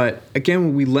 But again,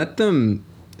 when we let them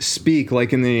speak,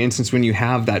 like in the instance when you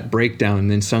have that breakdown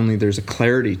and then suddenly there's a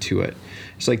clarity to it,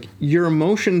 it's like your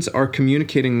emotions are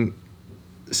communicating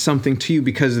something to you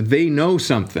because they know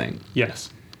something. Yes.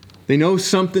 They know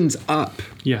something's up.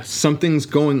 Yes. Something's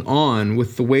going on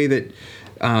with the way that,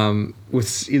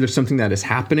 with either something that is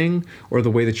happening or the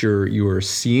way that you are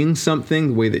seeing something,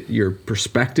 the way that your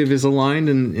perspective is aligned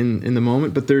in the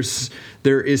moment. But there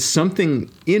is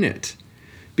something in it,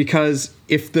 because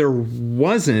if there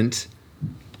wasn't,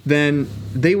 then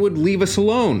they would leave us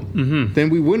alone. Mm-hmm. Then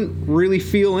we wouldn't really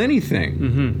feel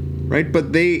anything, right?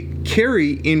 But they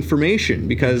carry information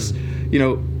because,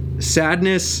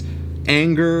 sadness,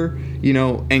 anger,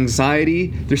 anxiety,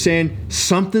 they're saying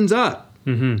something's up.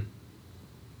 Mm-hmm.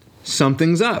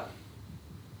 Something's up.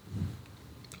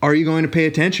 Are you going to pay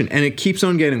attention? And it keeps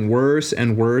on getting worse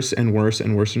and worse and worse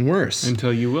and worse and worse.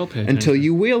 Until you will pay attention. Until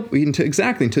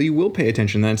you will pay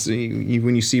attention. That's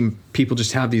when you see people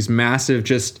just have these massive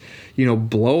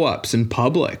blow-ups in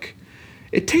public.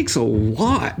 It takes a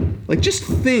lot. Like, just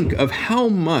think of how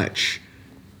much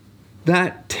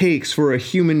that takes for a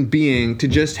human being to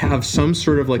just have some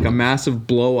sort of like a massive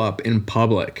blow-up in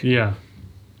public. Yeah.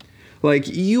 Like,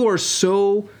 you are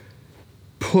so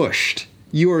pushed.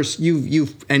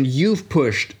 You've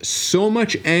pushed so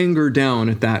much anger down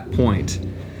at that point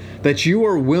that you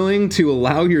are willing to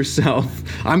allow yourself.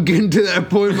 I'm getting to that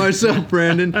point myself,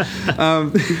 Brandon.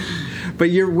 But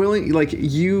you're willing,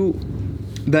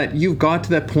 that you've got to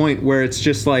that point where it's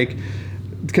just like,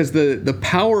 because the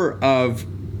power of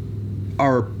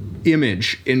our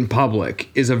image in public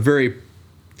is a very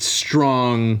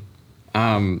strong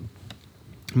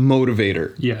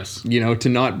motivator. Yes. To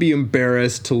not be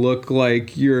embarrassed, to look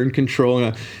like you're in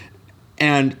control,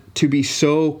 and to be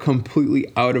so completely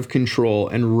out of control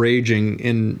and raging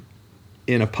in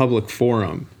a public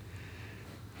forum.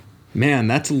 Man,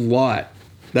 that's a lot.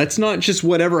 That's not just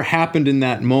whatever happened in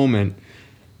that moment.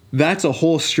 That's a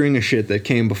whole string of shit that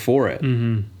came before it.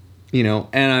 Mm-hmm.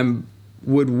 And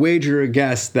would wager a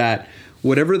guess that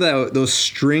whatever those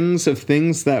strings of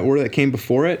things that came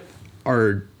before it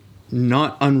are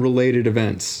not unrelated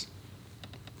events.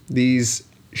 These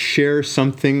share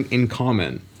something in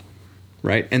common,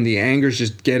 right? And the anger's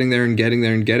just getting there and getting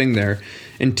there and getting there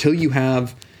until you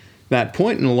have that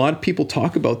point. And a lot of people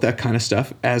talk about that kind of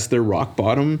stuff as their rock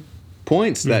bottom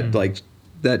points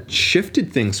that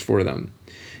shifted things for them.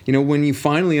 When you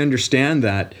finally understand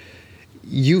that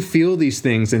you feel these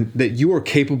things and that you are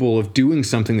capable of doing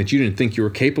something that you didn't think you were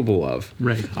capable of.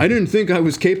 Right. I didn't think I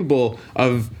was capable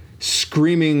of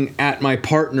screaming at my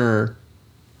partner,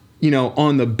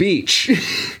 on the beach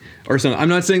or something. I'm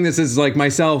not saying this as like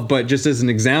myself, but just as an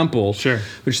example. Sure.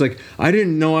 Which is like, I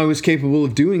didn't know I was capable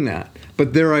of doing that.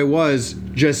 But there I was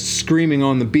just screaming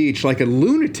on the beach like a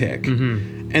lunatic.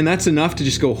 Mm-hmm. And that's enough to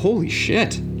just go, holy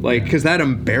shit. Like, because that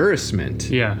embarrassment,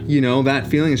 that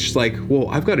feeling is just like, well,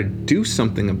 I've got to do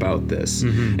something about this.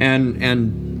 Mm-hmm.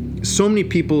 And so many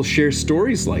people share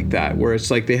stories like that, where it's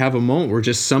like they have a moment where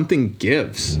just something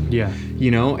gives. Yeah.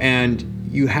 And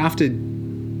you have to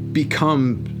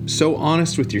become so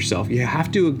honest with yourself. You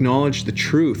have to acknowledge the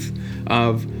truth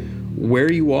of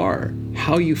where you are,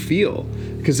 how you feel.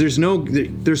 Because there's no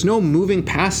moving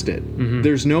past it. Mm-hmm.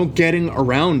 There's no getting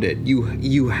around it.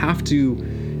 You have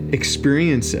to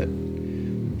experience it.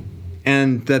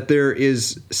 And that there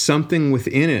is something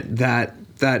within it that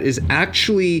that is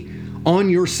actually on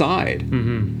your side.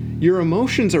 Your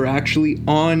emotions are actually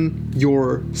on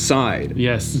your side.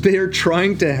 Yes. They're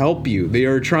trying to help you. They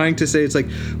are trying to say, it's like,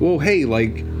 well, hey,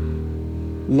 like,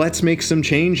 let's make some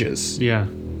changes, Yeah.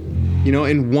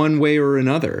 In one way or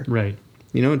another. Right.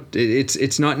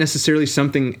 It's not necessarily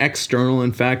something external.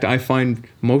 In fact, I find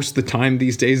most of the time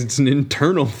these days it's an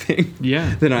internal thing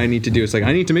that I need to do. It's like,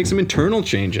 I need to make some internal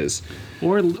changes.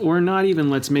 Or not even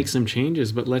let's make some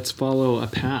changes, but let's follow a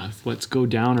path. Let's go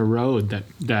down a road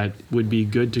that would be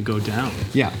good to go down.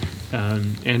 Yeah.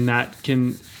 And that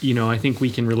can, I think we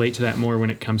can relate to that more when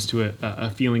it comes to a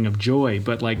feeling of joy.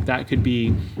 But like that could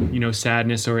be,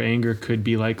 sadness or anger could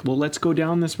be like, well, let's go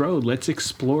down this road. Let's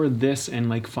explore this and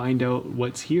like find out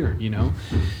what's here,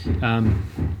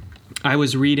 I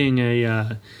was reading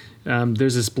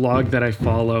there's this blog that I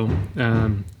follow,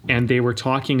 and they were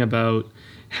talking about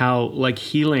how like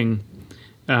healing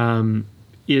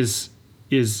is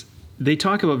they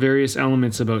talk about various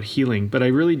elements about healing, but I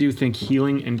really do think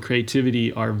healing and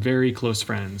creativity are very close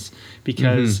friends,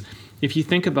 because if you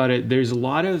think about it, there's a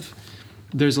lot of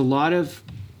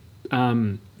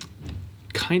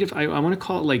kind of, I want to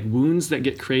call it like wounds that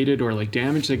get created, or like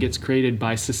damage that gets created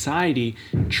by society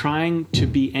trying to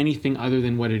be anything other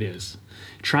than what it is.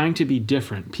 Trying to be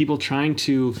different, people trying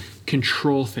to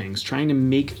control things, trying to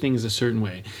make things a certain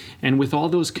way. And with all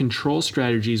those control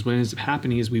strategies, what ends up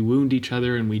happening is we wound each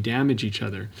other and we damage each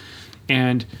other.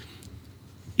 And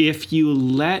if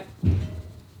it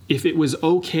was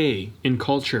okay in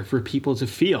culture for people to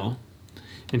feel,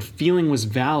 and feeling was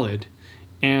valid,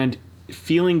 and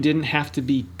feeling didn't have to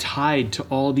be tied to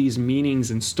all these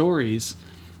meanings and stories,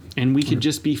 and we could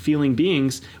just be feeling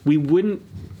beings, we wouldn't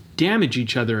damage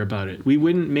each other about it. We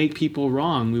wouldn't make people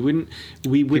wrong. We wouldn't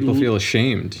People feel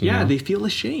ashamed. Yeah, they feel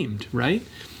ashamed, right?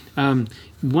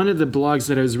 One of the blogs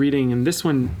that I was reading, and this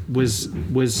one was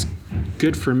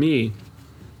good for me,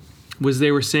 was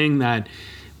they were saying that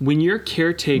when you're a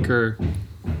caretaker,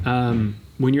 when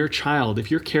you're a child, if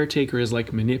your caretaker is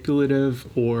like manipulative,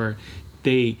 or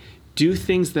they do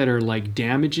things that are like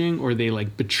damaging, or they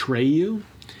like betray you,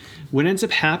 what ends up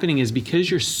happening is, because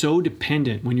you're so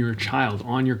dependent when you're a child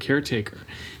on your caretaker,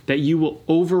 that you will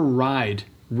override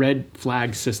red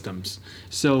flag systems.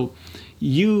 So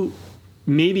you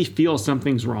maybe feel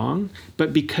something's wrong,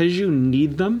 but because you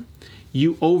need them,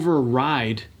 you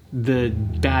override the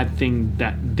bad thing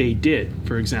that they did,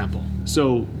 for example.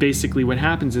 So basically what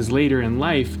happens is, later in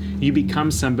life, you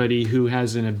become somebody who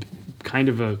has an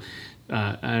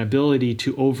ability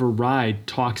to override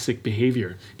toxic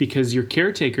behavior, because your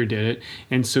caretaker did it,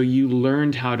 and so you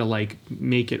learned how to like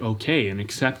make it okay and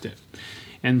accept it.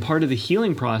 And part of the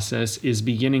healing process is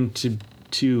beginning to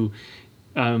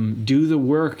do the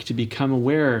work to become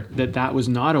aware that that was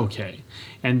not okay,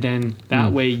 and then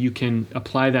that way you can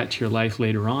apply that to your life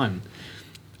later on.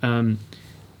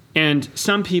 And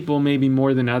some people, maybe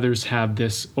more than others, have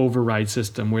this override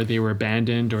system where they were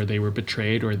abandoned, or they were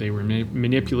betrayed, or they were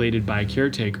manipulated by a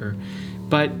caretaker.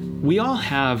 But we all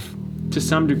have, to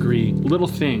some degree, little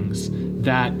things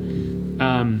that,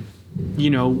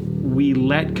 we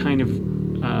let kind of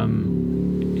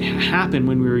happen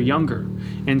when we were younger.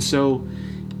 And so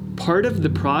part of the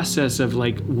process of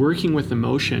like working with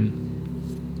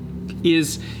emotion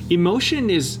is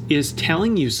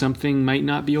telling you something might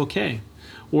not be okay,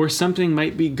 or something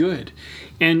might be good.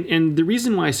 And the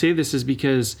reason why I say this is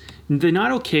because the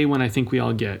not okay one, I think we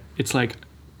all get. It's like,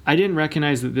 I didn't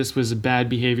recognize that this was a bad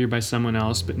behavior by someone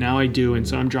else, but now I do, and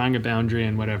so I'm drawing a boundary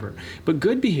and whatever. But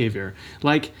good behavior,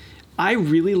 like, I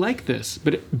really like this,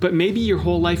 but maybe your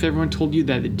whole life everyone told you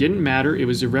that it didn't matter, it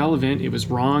was irrelevant, it was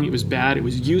wrong, it was bad, it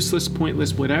was useless,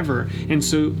 pointless, whatever. And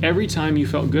so every time you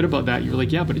felt good about that, you were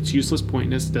like, yeah, but it's useless,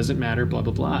 pointless, doesn't matter, blah,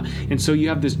 blah, blah. And so you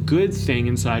have this good thing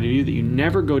inside of you that you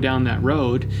never go down that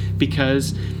road,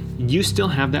 because you still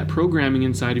have that programming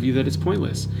inside of you that it's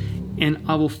pointless. And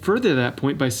I will further that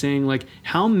point by saying, like,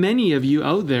 how many of you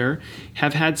out there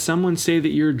have had someone say that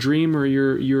your dream or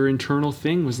your internal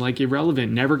thing was like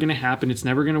irrelevant, never going to happen, it's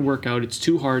never going to work out, it's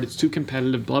too hard, it's too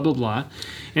competitive, blah, blah, blah.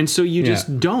 And so you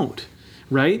just don't,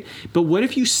 right? But what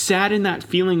if you sat in that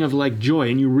feeling of like joy,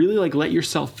 and you really like let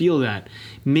yourself feel that?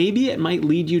 Maybe it might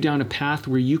lead you down a path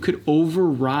where you could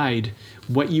override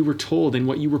what you were told and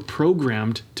what you were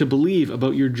programmed to believe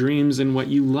about your dreams and what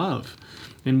you love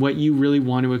and what you really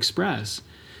want to express.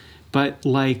 But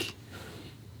like,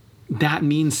 that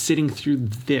means sitting through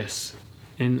this.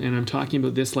 And I'm talking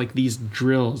about this, like these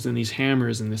drills and these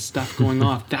hammers and this stuff going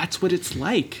off. That's what it's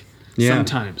like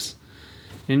sometimes.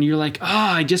 And you're like,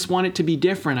 I just want it to be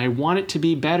different. I want it to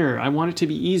be better. I want it to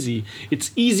be easy.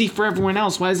 It's easy for everyone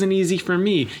else. Why isn't it easy for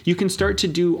me? You can start to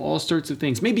do all sorts of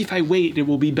things. Maybe if I wait, it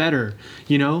will be better.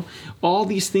 All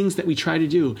these things that we try to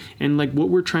do. And like what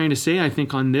we're trying to say, I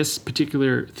think, on this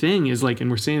particular thing is like,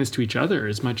 and we're saying this to each other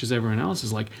as much as everyone else,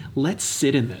 is like, let's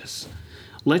sit in this.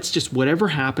 Let's just, whatever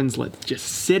happens, let's just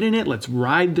sit in it. Let's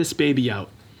ride this baby out,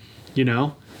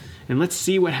 and let's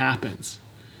see what happens.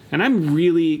 And I'm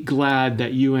really glad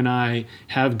that you and I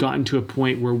have gotten to a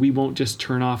point where we won't just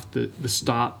turn off the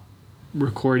stop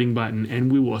recording button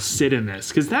and we will sit in this.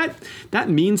 Because that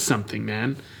means something,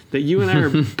 man. That you and I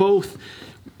are both,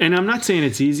 and I'm not saying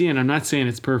it's easy and I'm not saying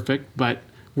it's perfect, but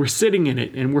we're sitting in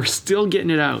it and we're still getting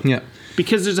it out. Yeah.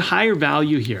 Because there's a higher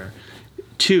value here.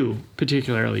 2,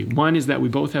 particularly. 1 is that we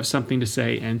both have something to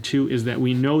say, and 2 is that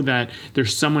we know that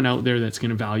there's someone out there that's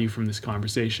going to value from this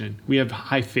conversation. We have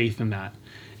high faith in that.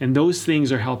 And those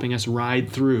things are helping us ride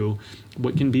through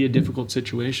what can be a difficult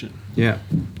situation. Yeah.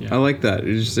 I like that.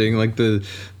 You're just saying like the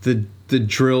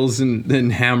drills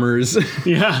and hammers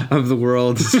of the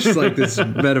world. It's just like this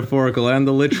metaphorical and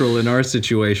the literal in our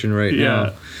situation right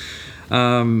now.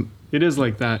 It is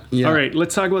like that. Yeah. All right,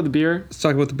 let's talk about the beer. Let's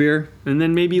talk about the beer. And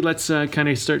then maybe let's kind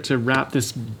of start to wrap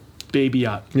this baby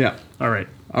up. Yeah. All right.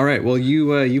 Well,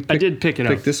 you I did pick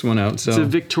this one out. So it's a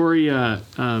Victoria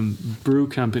brew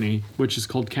company, which is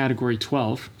called Category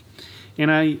 12. And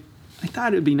I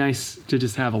thought it'd be nice to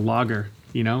just have a lager,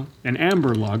 an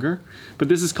amber lager. But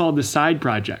this is called the Side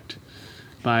Project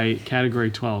by Category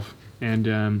 12. And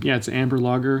it's an amber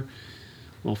lager,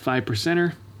 well,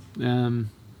 5%er.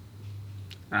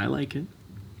 I like it.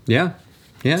 Yeah.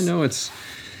 No, it's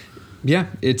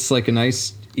like a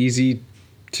nice, easy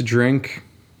to drink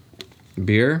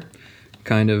beer.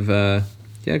 Kind of,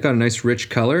 got a nice rich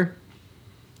color.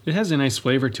 It has a nice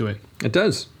flavor to it. It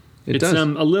does. It's a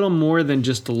little more than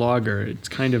just a lager. It's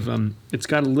kind of, it's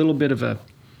got a little bit of it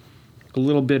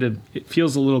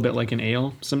feels a little bit like an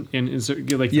ale.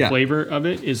 The flavor of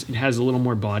it it has a little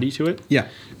more body to it. Yeah.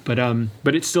 But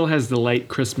it still has the light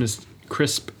crispness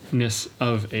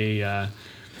of a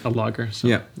lager. So,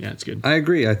 yeah, it's good. I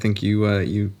agree. I think you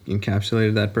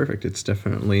encapsulated that perfect. It's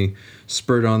definitely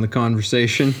spurred on the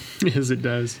conversation. Yes, it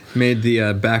does. Made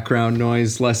the background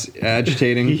noise less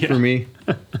agitating for me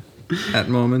at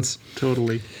moments.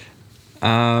 Totally.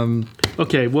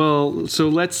 Okay, well, so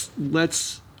let's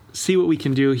see what we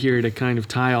can do here to kind of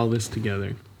tie all this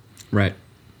together. Right.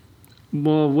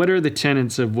 Well, what are the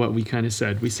tenets of what we kind of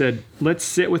said? We said, let's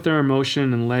sit with our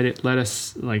emotion and let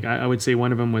us, like I would say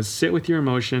one of them was sit with your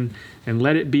emotion and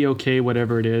let it be okay,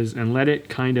 whatever it is, and let it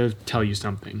kind of tell you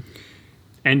something.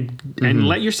 And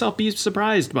let yourself be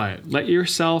surprised by it. Let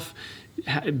yourself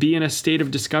be in a state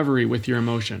of discovery with your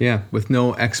emotion. Yeah, with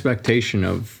no expectation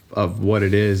of what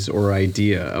it is or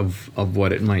idea of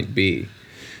what it might be.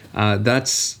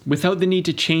 That's without the need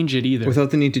to change it either.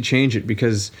 Without the need to change it,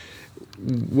 because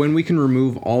when we can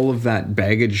remove all of that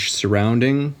baggage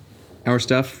surrounding our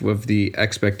stuff, of the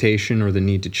expectation or the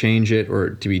need to change it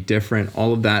or to be different,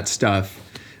 all of that stuff,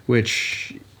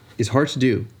 which is hard to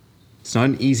do. It's not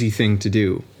an easy thing to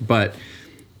do, but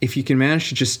if you can manage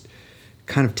to just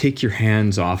kind of take your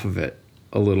hands off of it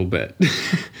a little bit,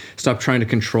 stop trying to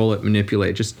control it,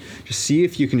 manipulate, just see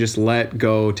if you can just let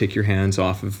go, take your hands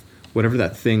off of whatever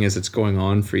that thing is that's going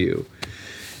on for you.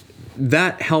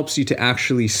 That helps you to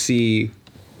actually see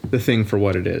the thing for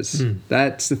what it is.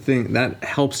 That's the thing that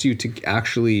helps you to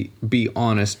actually be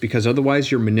honest, because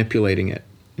otherwise you're manipulating it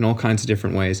in all kinds of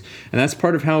different ways. And that's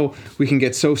part of how we can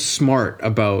get so smart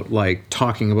about like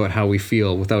talking about how we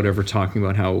feel without ever talking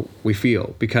about how we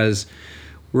feel, because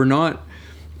we're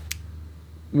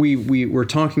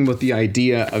talking about the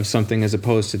idea of something as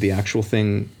opposed to the actual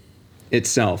thing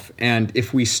itself. And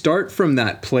if we start from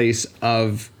that place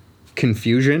of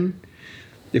confusion,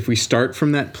 if we start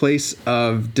from that place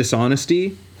of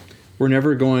dishonesty, we're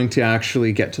never going to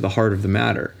actually get to the heart of the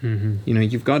matter.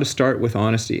 You've got to start with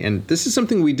honesty. And this is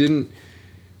something we didn't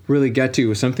really get to. It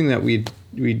was something that we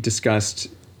discussed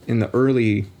in the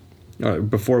early,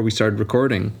 before we started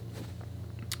recording.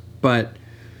 But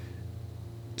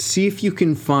see if you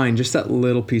can find just that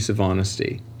little piece of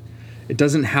honesty. It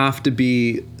doesn't have to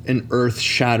be an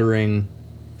earth-shattering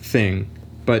thing,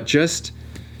 but just,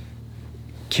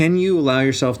 can you allow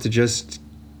yourself to just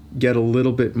get a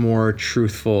little bit more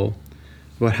truthful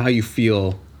about how you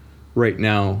feel right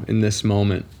now in this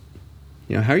moment?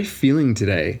 How are you feeling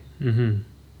today?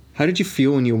 How did you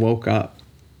feel when you woke up?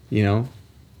 Were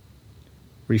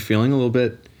you feeling a little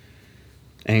bit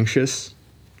anxious,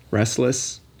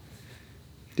 restless?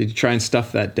 Did you try and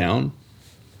stuff that down?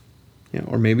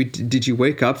 Or maybe did you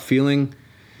wake up feeling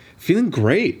feeling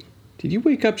great. Did you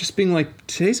wake up just being like,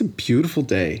 today's a beautiful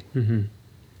day? Mm-hmm.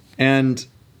 And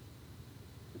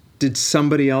did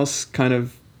somebody else kind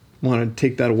of want to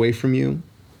take that away from you?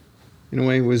 In a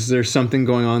way, was there something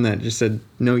going on that just said,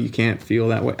 no, you can't feel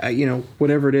that way?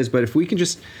 Whatever it is. But if you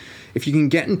can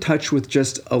get in touch with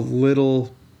just a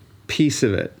little piece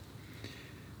of it,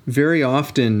 very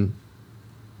often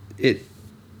it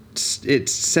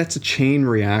sets a chain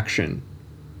reaction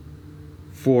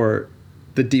for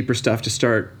the deeper stuff to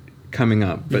start coming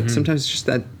up. But sometimes it's just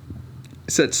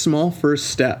that small first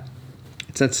step.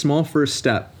 It's that small first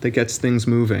step that gets things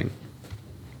moving.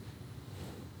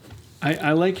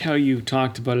 I like how you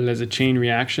talked about it as a chain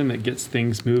reaction that gets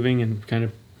things moving, and kind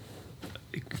of,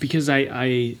 because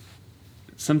I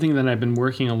something that I've been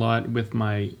working a lot with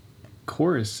my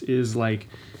course is like,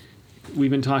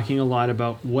 we've been talking a lot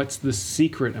about what's the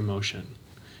secret emotion.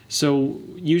 So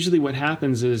usually what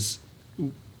happens is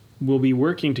we'll be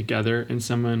working together and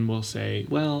someone will say,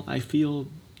 well, I feel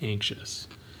anxious.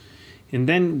 And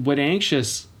then what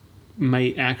anxious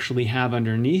might actually have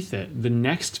underneath it, the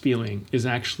next feeling is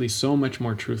actually so much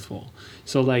more truthful.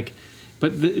 So like,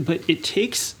 but it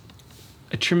takes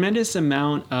a tremendous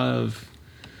amount of,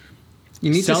 you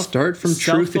need to start from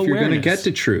truth if you're going to get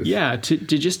to truth. Yeah, to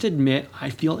just admit, I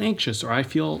feel anxious, or I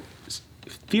feel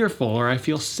fearful, or I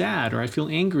feel sad, or I feel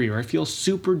angry, or I feel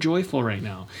super joyful right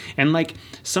now. And like,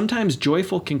 sometimes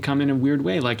joyful can come in a weird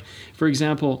way. Like, for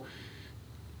example,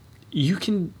 you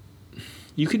could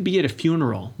be at a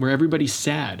funeral where everybody's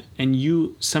sad and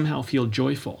you somehow feel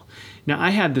joyful. Now, I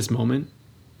had this moment,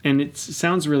 and it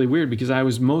sounds really weird because I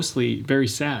was mostly very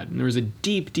sad, and there was a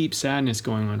deep, deep sadness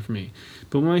going on for me.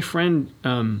 But when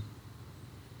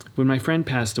my friend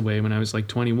passed away when I was like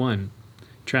 21,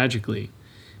 tragically,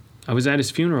 I was at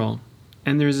his funeral,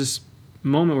 and there's this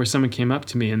moment where someone came up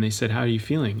to me and they said, "How are you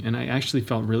feeling?" And I actually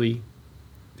felt really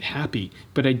happy,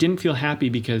 but I didn't feel happy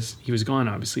because he was gone,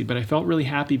 obviously, but I felt really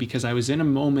happy because I was in a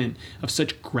moment of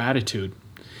such gratitude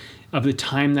of the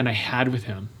time that I had with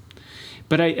him.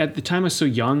 But at the time I was so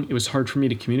young, it was hard for me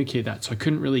to communicate that, so I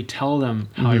couldn't really tell them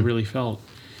how I really felt.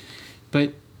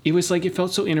 But it was like, it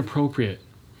felt so inappropriate.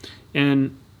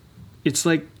 And it's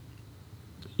like,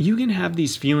 you can have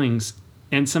these feelings,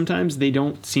 and sometimes they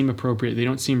don't seem appropriate, they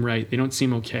don't seem right, they don't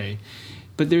seem okay,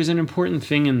 but there's an important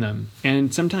thing in them.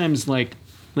 And sometimes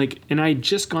and I had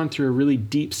just gone through a really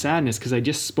deep sadness because I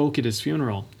just spoke at his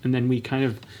funeral, and then we kind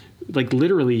of, like,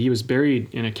 literally he was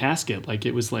buried in a casket. Like,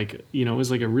 it was like, it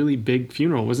was like a really big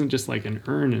funeral. It wasn't just like an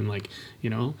urn and like,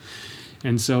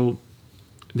 and so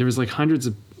there was like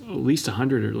at least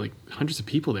 100 or like hundreds of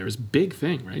people there. It was a big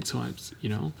thing, right? So I was,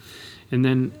 and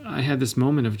then I had this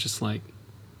moment of just like,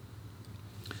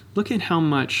 look at how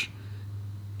much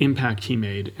impact he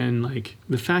made, and like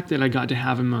the fact that I got to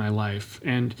have him in my life,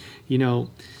 and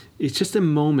it's just a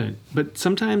moment. But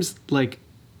sometimes, like,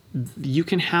 you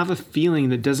can have a feeling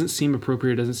that doesn't seem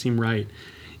appropriate, doesn't seem right,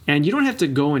 and you don't have to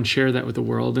go and share that with the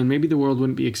world, and maybe the world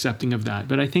wouldn't be accepting of that.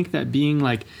 But I think that being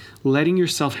like, letting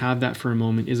yourself have that for a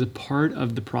moment is a part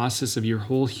of the process of your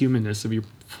whole humanness, of your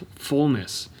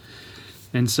fullness.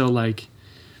 And so like,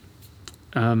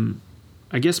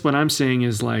 I guess what I'm saying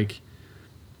is like,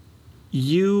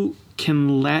 you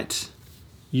can let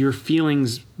your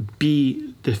feelings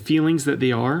be the feelings that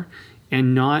they are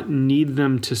and not need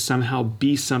them to somehow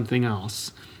be something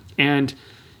else. And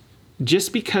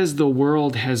just because the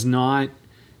world has not,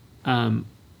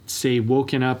 say,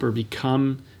 woken up or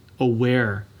become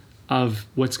aware of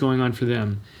what's going on for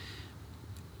them,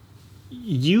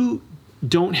 you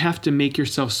don't have to make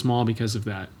yourself small because of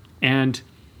that. And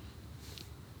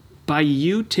by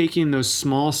you taking those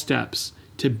small steps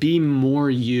to be more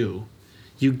you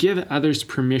give others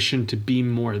permission to be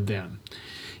more them.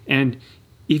 And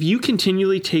if you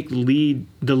continually take the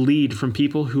lead from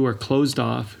people who are closed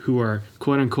off, who are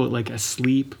quote unquote like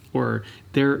asleep, or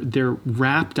they're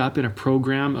wrapped up in a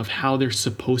program of how they're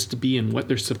supposed to be and what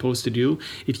they're supposed to do,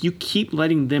 if you keep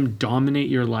letting them dominate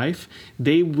your life,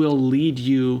 they will lead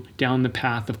you down the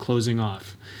path of closing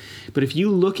off. But if you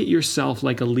look at yourself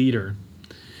like a leader,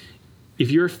 if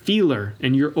you're a feeler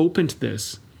and you're open to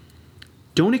this,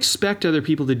 don't expect other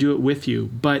people to do it with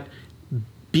you, but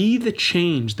be the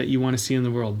change that you want to see in the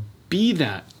world. Be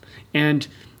that. And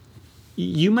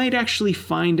you might actually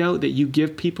find out that you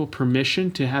give people permission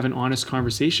to have an honest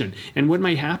conversation. And what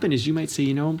might happen is you might say,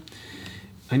 I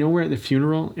know we're at the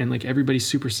funeral and like everybody's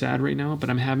super sad right now, but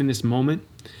I'm having this moment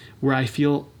where I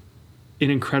feel an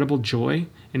incredible joy.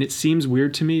 And it seems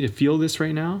weird to me to feel this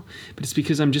right now, but it's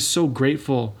because I'm just so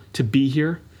grateful to be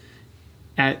here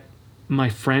at my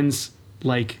friend's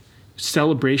like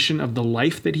celebration of the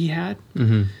life that he had.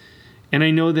 Mm-hmm. And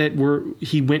I know that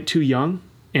he went too young,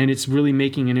 and it's really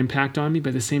making an impact on me. But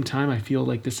at the same time, I feel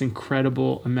like this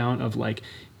incredible amount of like,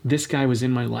 this guy was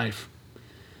in my life,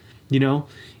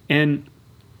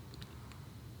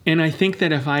 and I think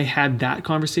that if I had that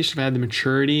conversation, if I had the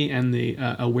maturity and the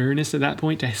awareness at that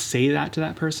point to say that to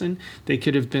that person, they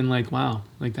could have been like, wow,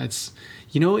 like that's,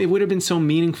 it would have been so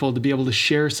meaningful to be able to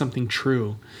share something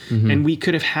true. And we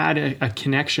could have had a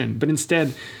connection. But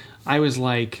instead, I was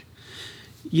like,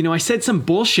 I said some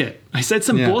bullshit.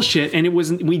 Bullshit, and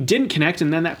we didn't connect.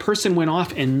 And then that person went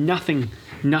off and nothing,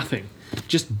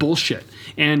 just bullshit.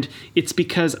 And it's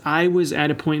because I was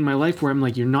at a point in my life where I'm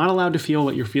like, you're not allowed to feel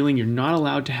what you're feeling. You're not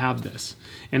allowed to have this.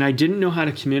 And I didn't know how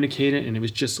to communicate it. And it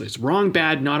was just, it's wrong,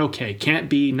 bad, not okay. Can't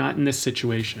be, not in this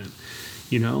situation,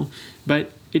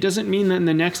 But it doesn't mean that in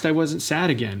the next I wasn't sad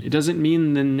again. It doesn't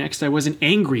mean the next I wasn't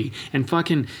angry and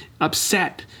fucking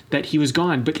upset that he was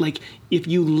gone. But like, if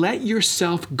you let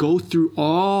yourself go through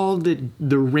all the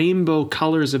rainbow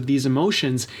colors of these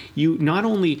emotions, you not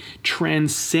only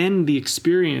transcend the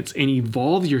experience and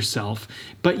evolve yourself,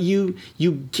 but you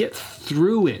get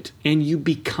through it and you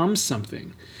become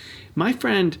something. My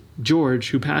friend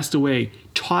George, who passed away,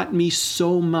 taught me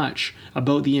so much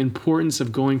about the importance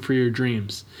of going for your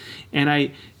dreams. And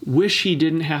I wish he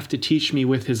didn't have to teach me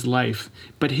with his life,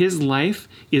 but his life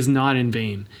is not in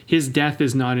vain. His death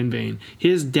is not in vain.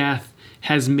 His death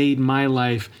has made my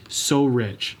life so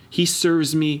rich. He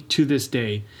serves me to this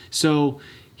day. So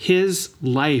his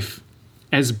life,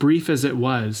 as brief as it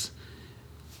was,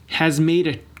 has made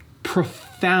a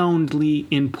profoundly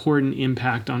important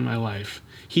impact on my life.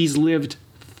 He's lived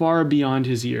far beyond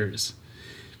his years.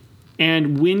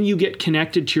 And when you get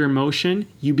connected to your emotion,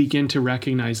 you begin to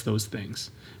recognize those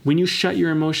things. When you shut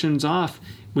your emotions off,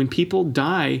 when people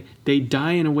die, they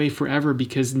die in a way forever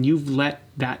because you've let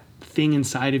that thing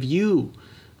inside of you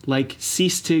like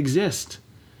cease to exist.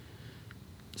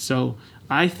 So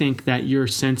I think that your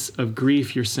sense of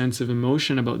grief, your sense of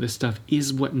emotion about this stuff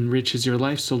is what enriches your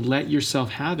life. So let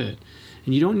yourself have it.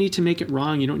 And you don't need to make it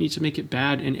wrong. You don't need to make it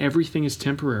bad. And everything is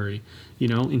temporary,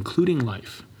 including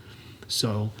life.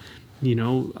 So,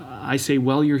 I say,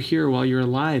 while you're here, while you're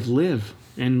alive, live.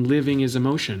 And living is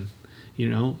emotion,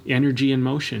 energy and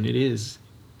motion. It is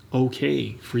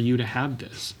okay for you to have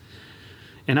this.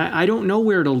 And I don't know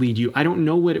where it'll lead you. I don't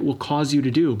know what it will cause you to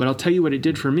do. But I'll tell you what it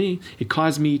did for me. It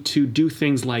caused me to do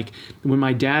things like when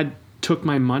my dad took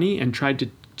my money and tried to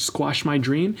squash my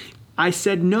dream, I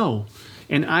said no.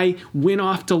 And I went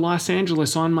off to Los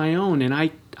Angeles on my own, and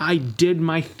I did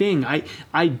my thing.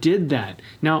 I did that.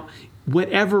 Now,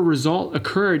 whatever result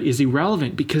occurred is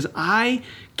irrelevant because I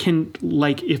can,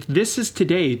 if this is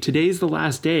today's the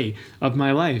last day of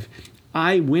my life,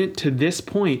 I went to this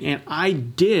point and I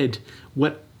did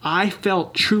what I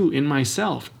felt true in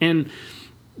myself. And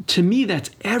to me, that's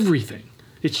everything.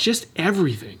 It's just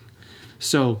everything.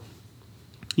 So,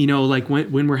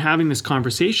 when we're having this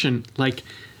conversation,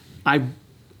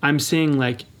 I'm saying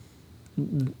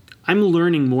I'm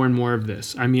learning more and more of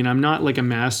this. I mean, I'm not like a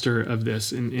master of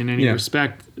this in any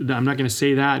respect. I'm not going to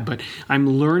say that, but I'm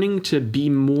learning to be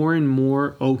more and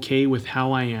more okay with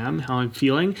how I am, how I'm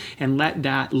feeling, and let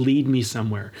that lead me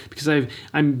somewhere. Because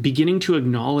I'm beginning to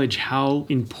acknowledge how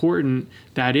important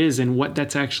that is and what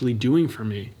that's actually doing for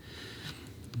me.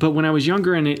 But when I was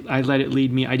younger and I let it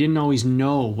lead me, I didn't always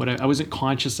know I wasn't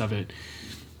conscious of it.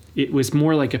 It was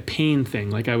more like a pain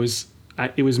thing.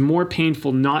 It was more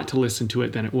painful not to listen to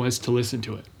it than it was to listen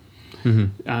to it.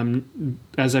 Mm-hmm.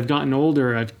 As I've gotten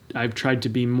older, I've tried to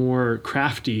be more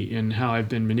crafty in how I've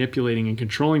been manipulating and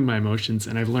controlling my emotions,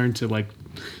 and I've learned to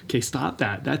okay, stop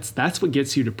that. That's what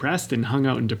gets you depressed and hung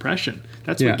out in depression.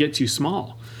 That's what gets you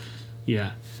small.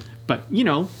 Yeah, but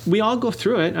we all go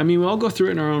through it. I mean, we all go through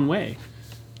it in our own way.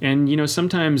 And,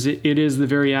 sometimes it is the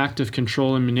very act of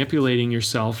control and manipulating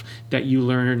yourself that you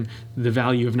learn the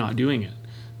value of not doing it.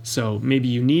 So maybe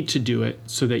you need to do it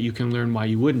so that you can learn why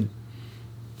you wouldn't.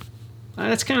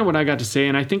 That's kind of what I got to say.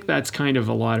 And I think that's kind of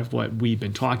a lot of what we've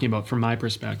been talking about from my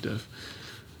perspective.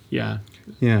 Yeah.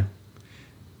 Yeah.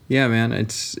 Yeah, man.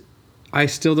 I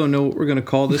still don't know what we're going to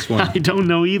call this one. I don't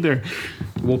know either.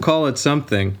 We'll call it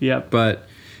something. Yep. But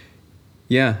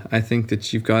yeah, I think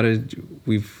that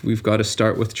we've got to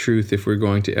start with truth if we're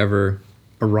going to ever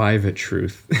arrive at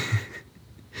truth.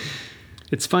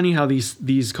 It's funny how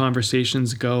these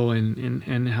conversations go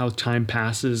and how time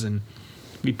passes and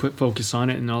we put focus on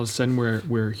it and all of a sudden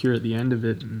we're here at the end of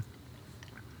it. And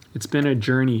it's been a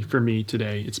journey for me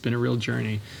today. It's been a real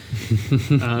journey.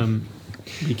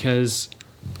 Because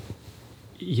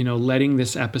letting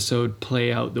this episode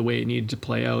play out the way it needed to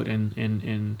play out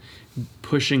and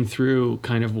pushing through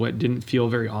kind of what didn't feel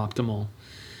very optimal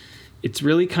it's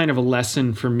really kind of a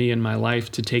lesson for me in my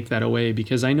life to take that away,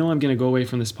 because I know I'm going to go away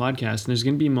from this podcast and there's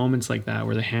going to be moments like that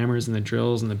where the hammers and the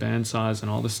drills and the bandsaws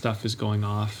and all this stuff is going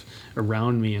off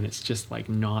around me and it's just like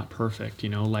not perfect.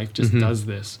 Life just does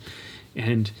this.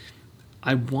 And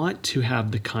I want to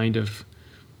have the kind of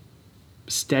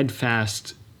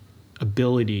steadfast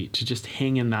ability to just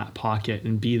hang in that pocket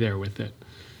and be there with it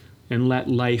and let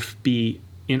life be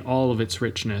in all of its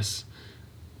richness,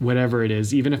 whatever it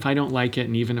is, even if I don't like it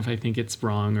and even if I think it's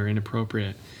wrong or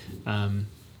inappropriate. And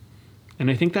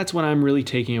I think that's what I'm really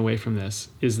taking away from this,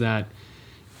 is that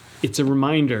it's a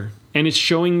reminder, and it's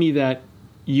showing me that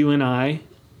you and I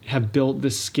have built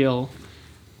this skill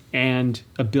and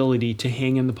ability to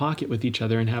hang in the pocket with each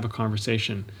other and have a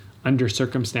conversation under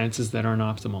circumstances that aren't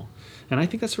optimal. And I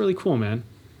think that's really cool, man.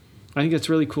 I think that's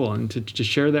really cool. And to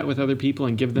share that with other people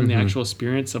and give them the actual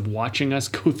experience of watching us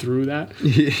go through that.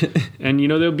 Yeah. And,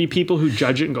 there'll be people who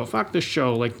judge it and go, fuck this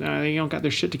show. Like, they don't got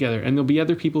their shit together. And there'll be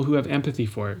other people who have empathy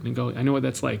for it and go, I know what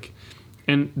that's like.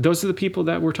 And those are the people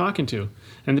that we're talking to.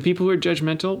 And the people who are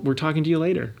judgmental, we're talking to you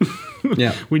later.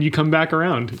 Yeah. When you come back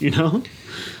around,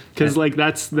 Because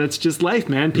that's just life,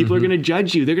 man. People are going to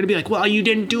judge you. They're going to be like, well, you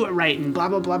didn't do it right and blah,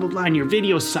 blah, blah, blah, blah. And your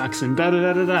video sucks and da, da,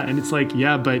 da, da, da. And it's like,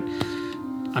 yeah, but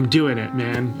I'm doing it,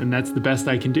 man. And that's the best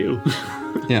I can do.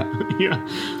 Yeah. Yeah.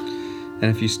 And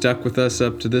if you stuck with us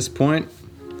up to this point,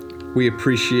 we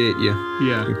appreciate you.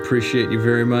 Yeah. We appreciate you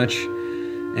very much.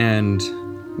 And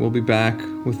we'll be back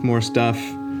with more stuff,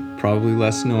 probably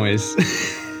less noise.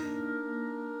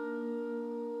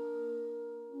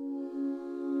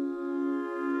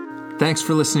 Thanks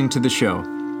for listening to the show.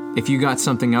 If you got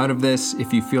something out of this,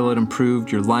 if you feel it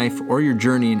improved your life or your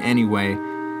journey in any way,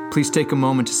 please take a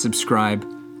moment to subscribe,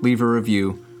 leave a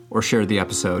review, or share the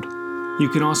episode. You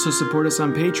can also support us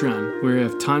on Patreon, where we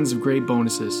have tons of great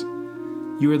bonuses.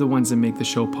 You are the ones that make the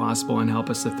show possible and help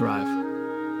us to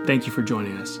thrive. Thank you for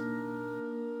joining us.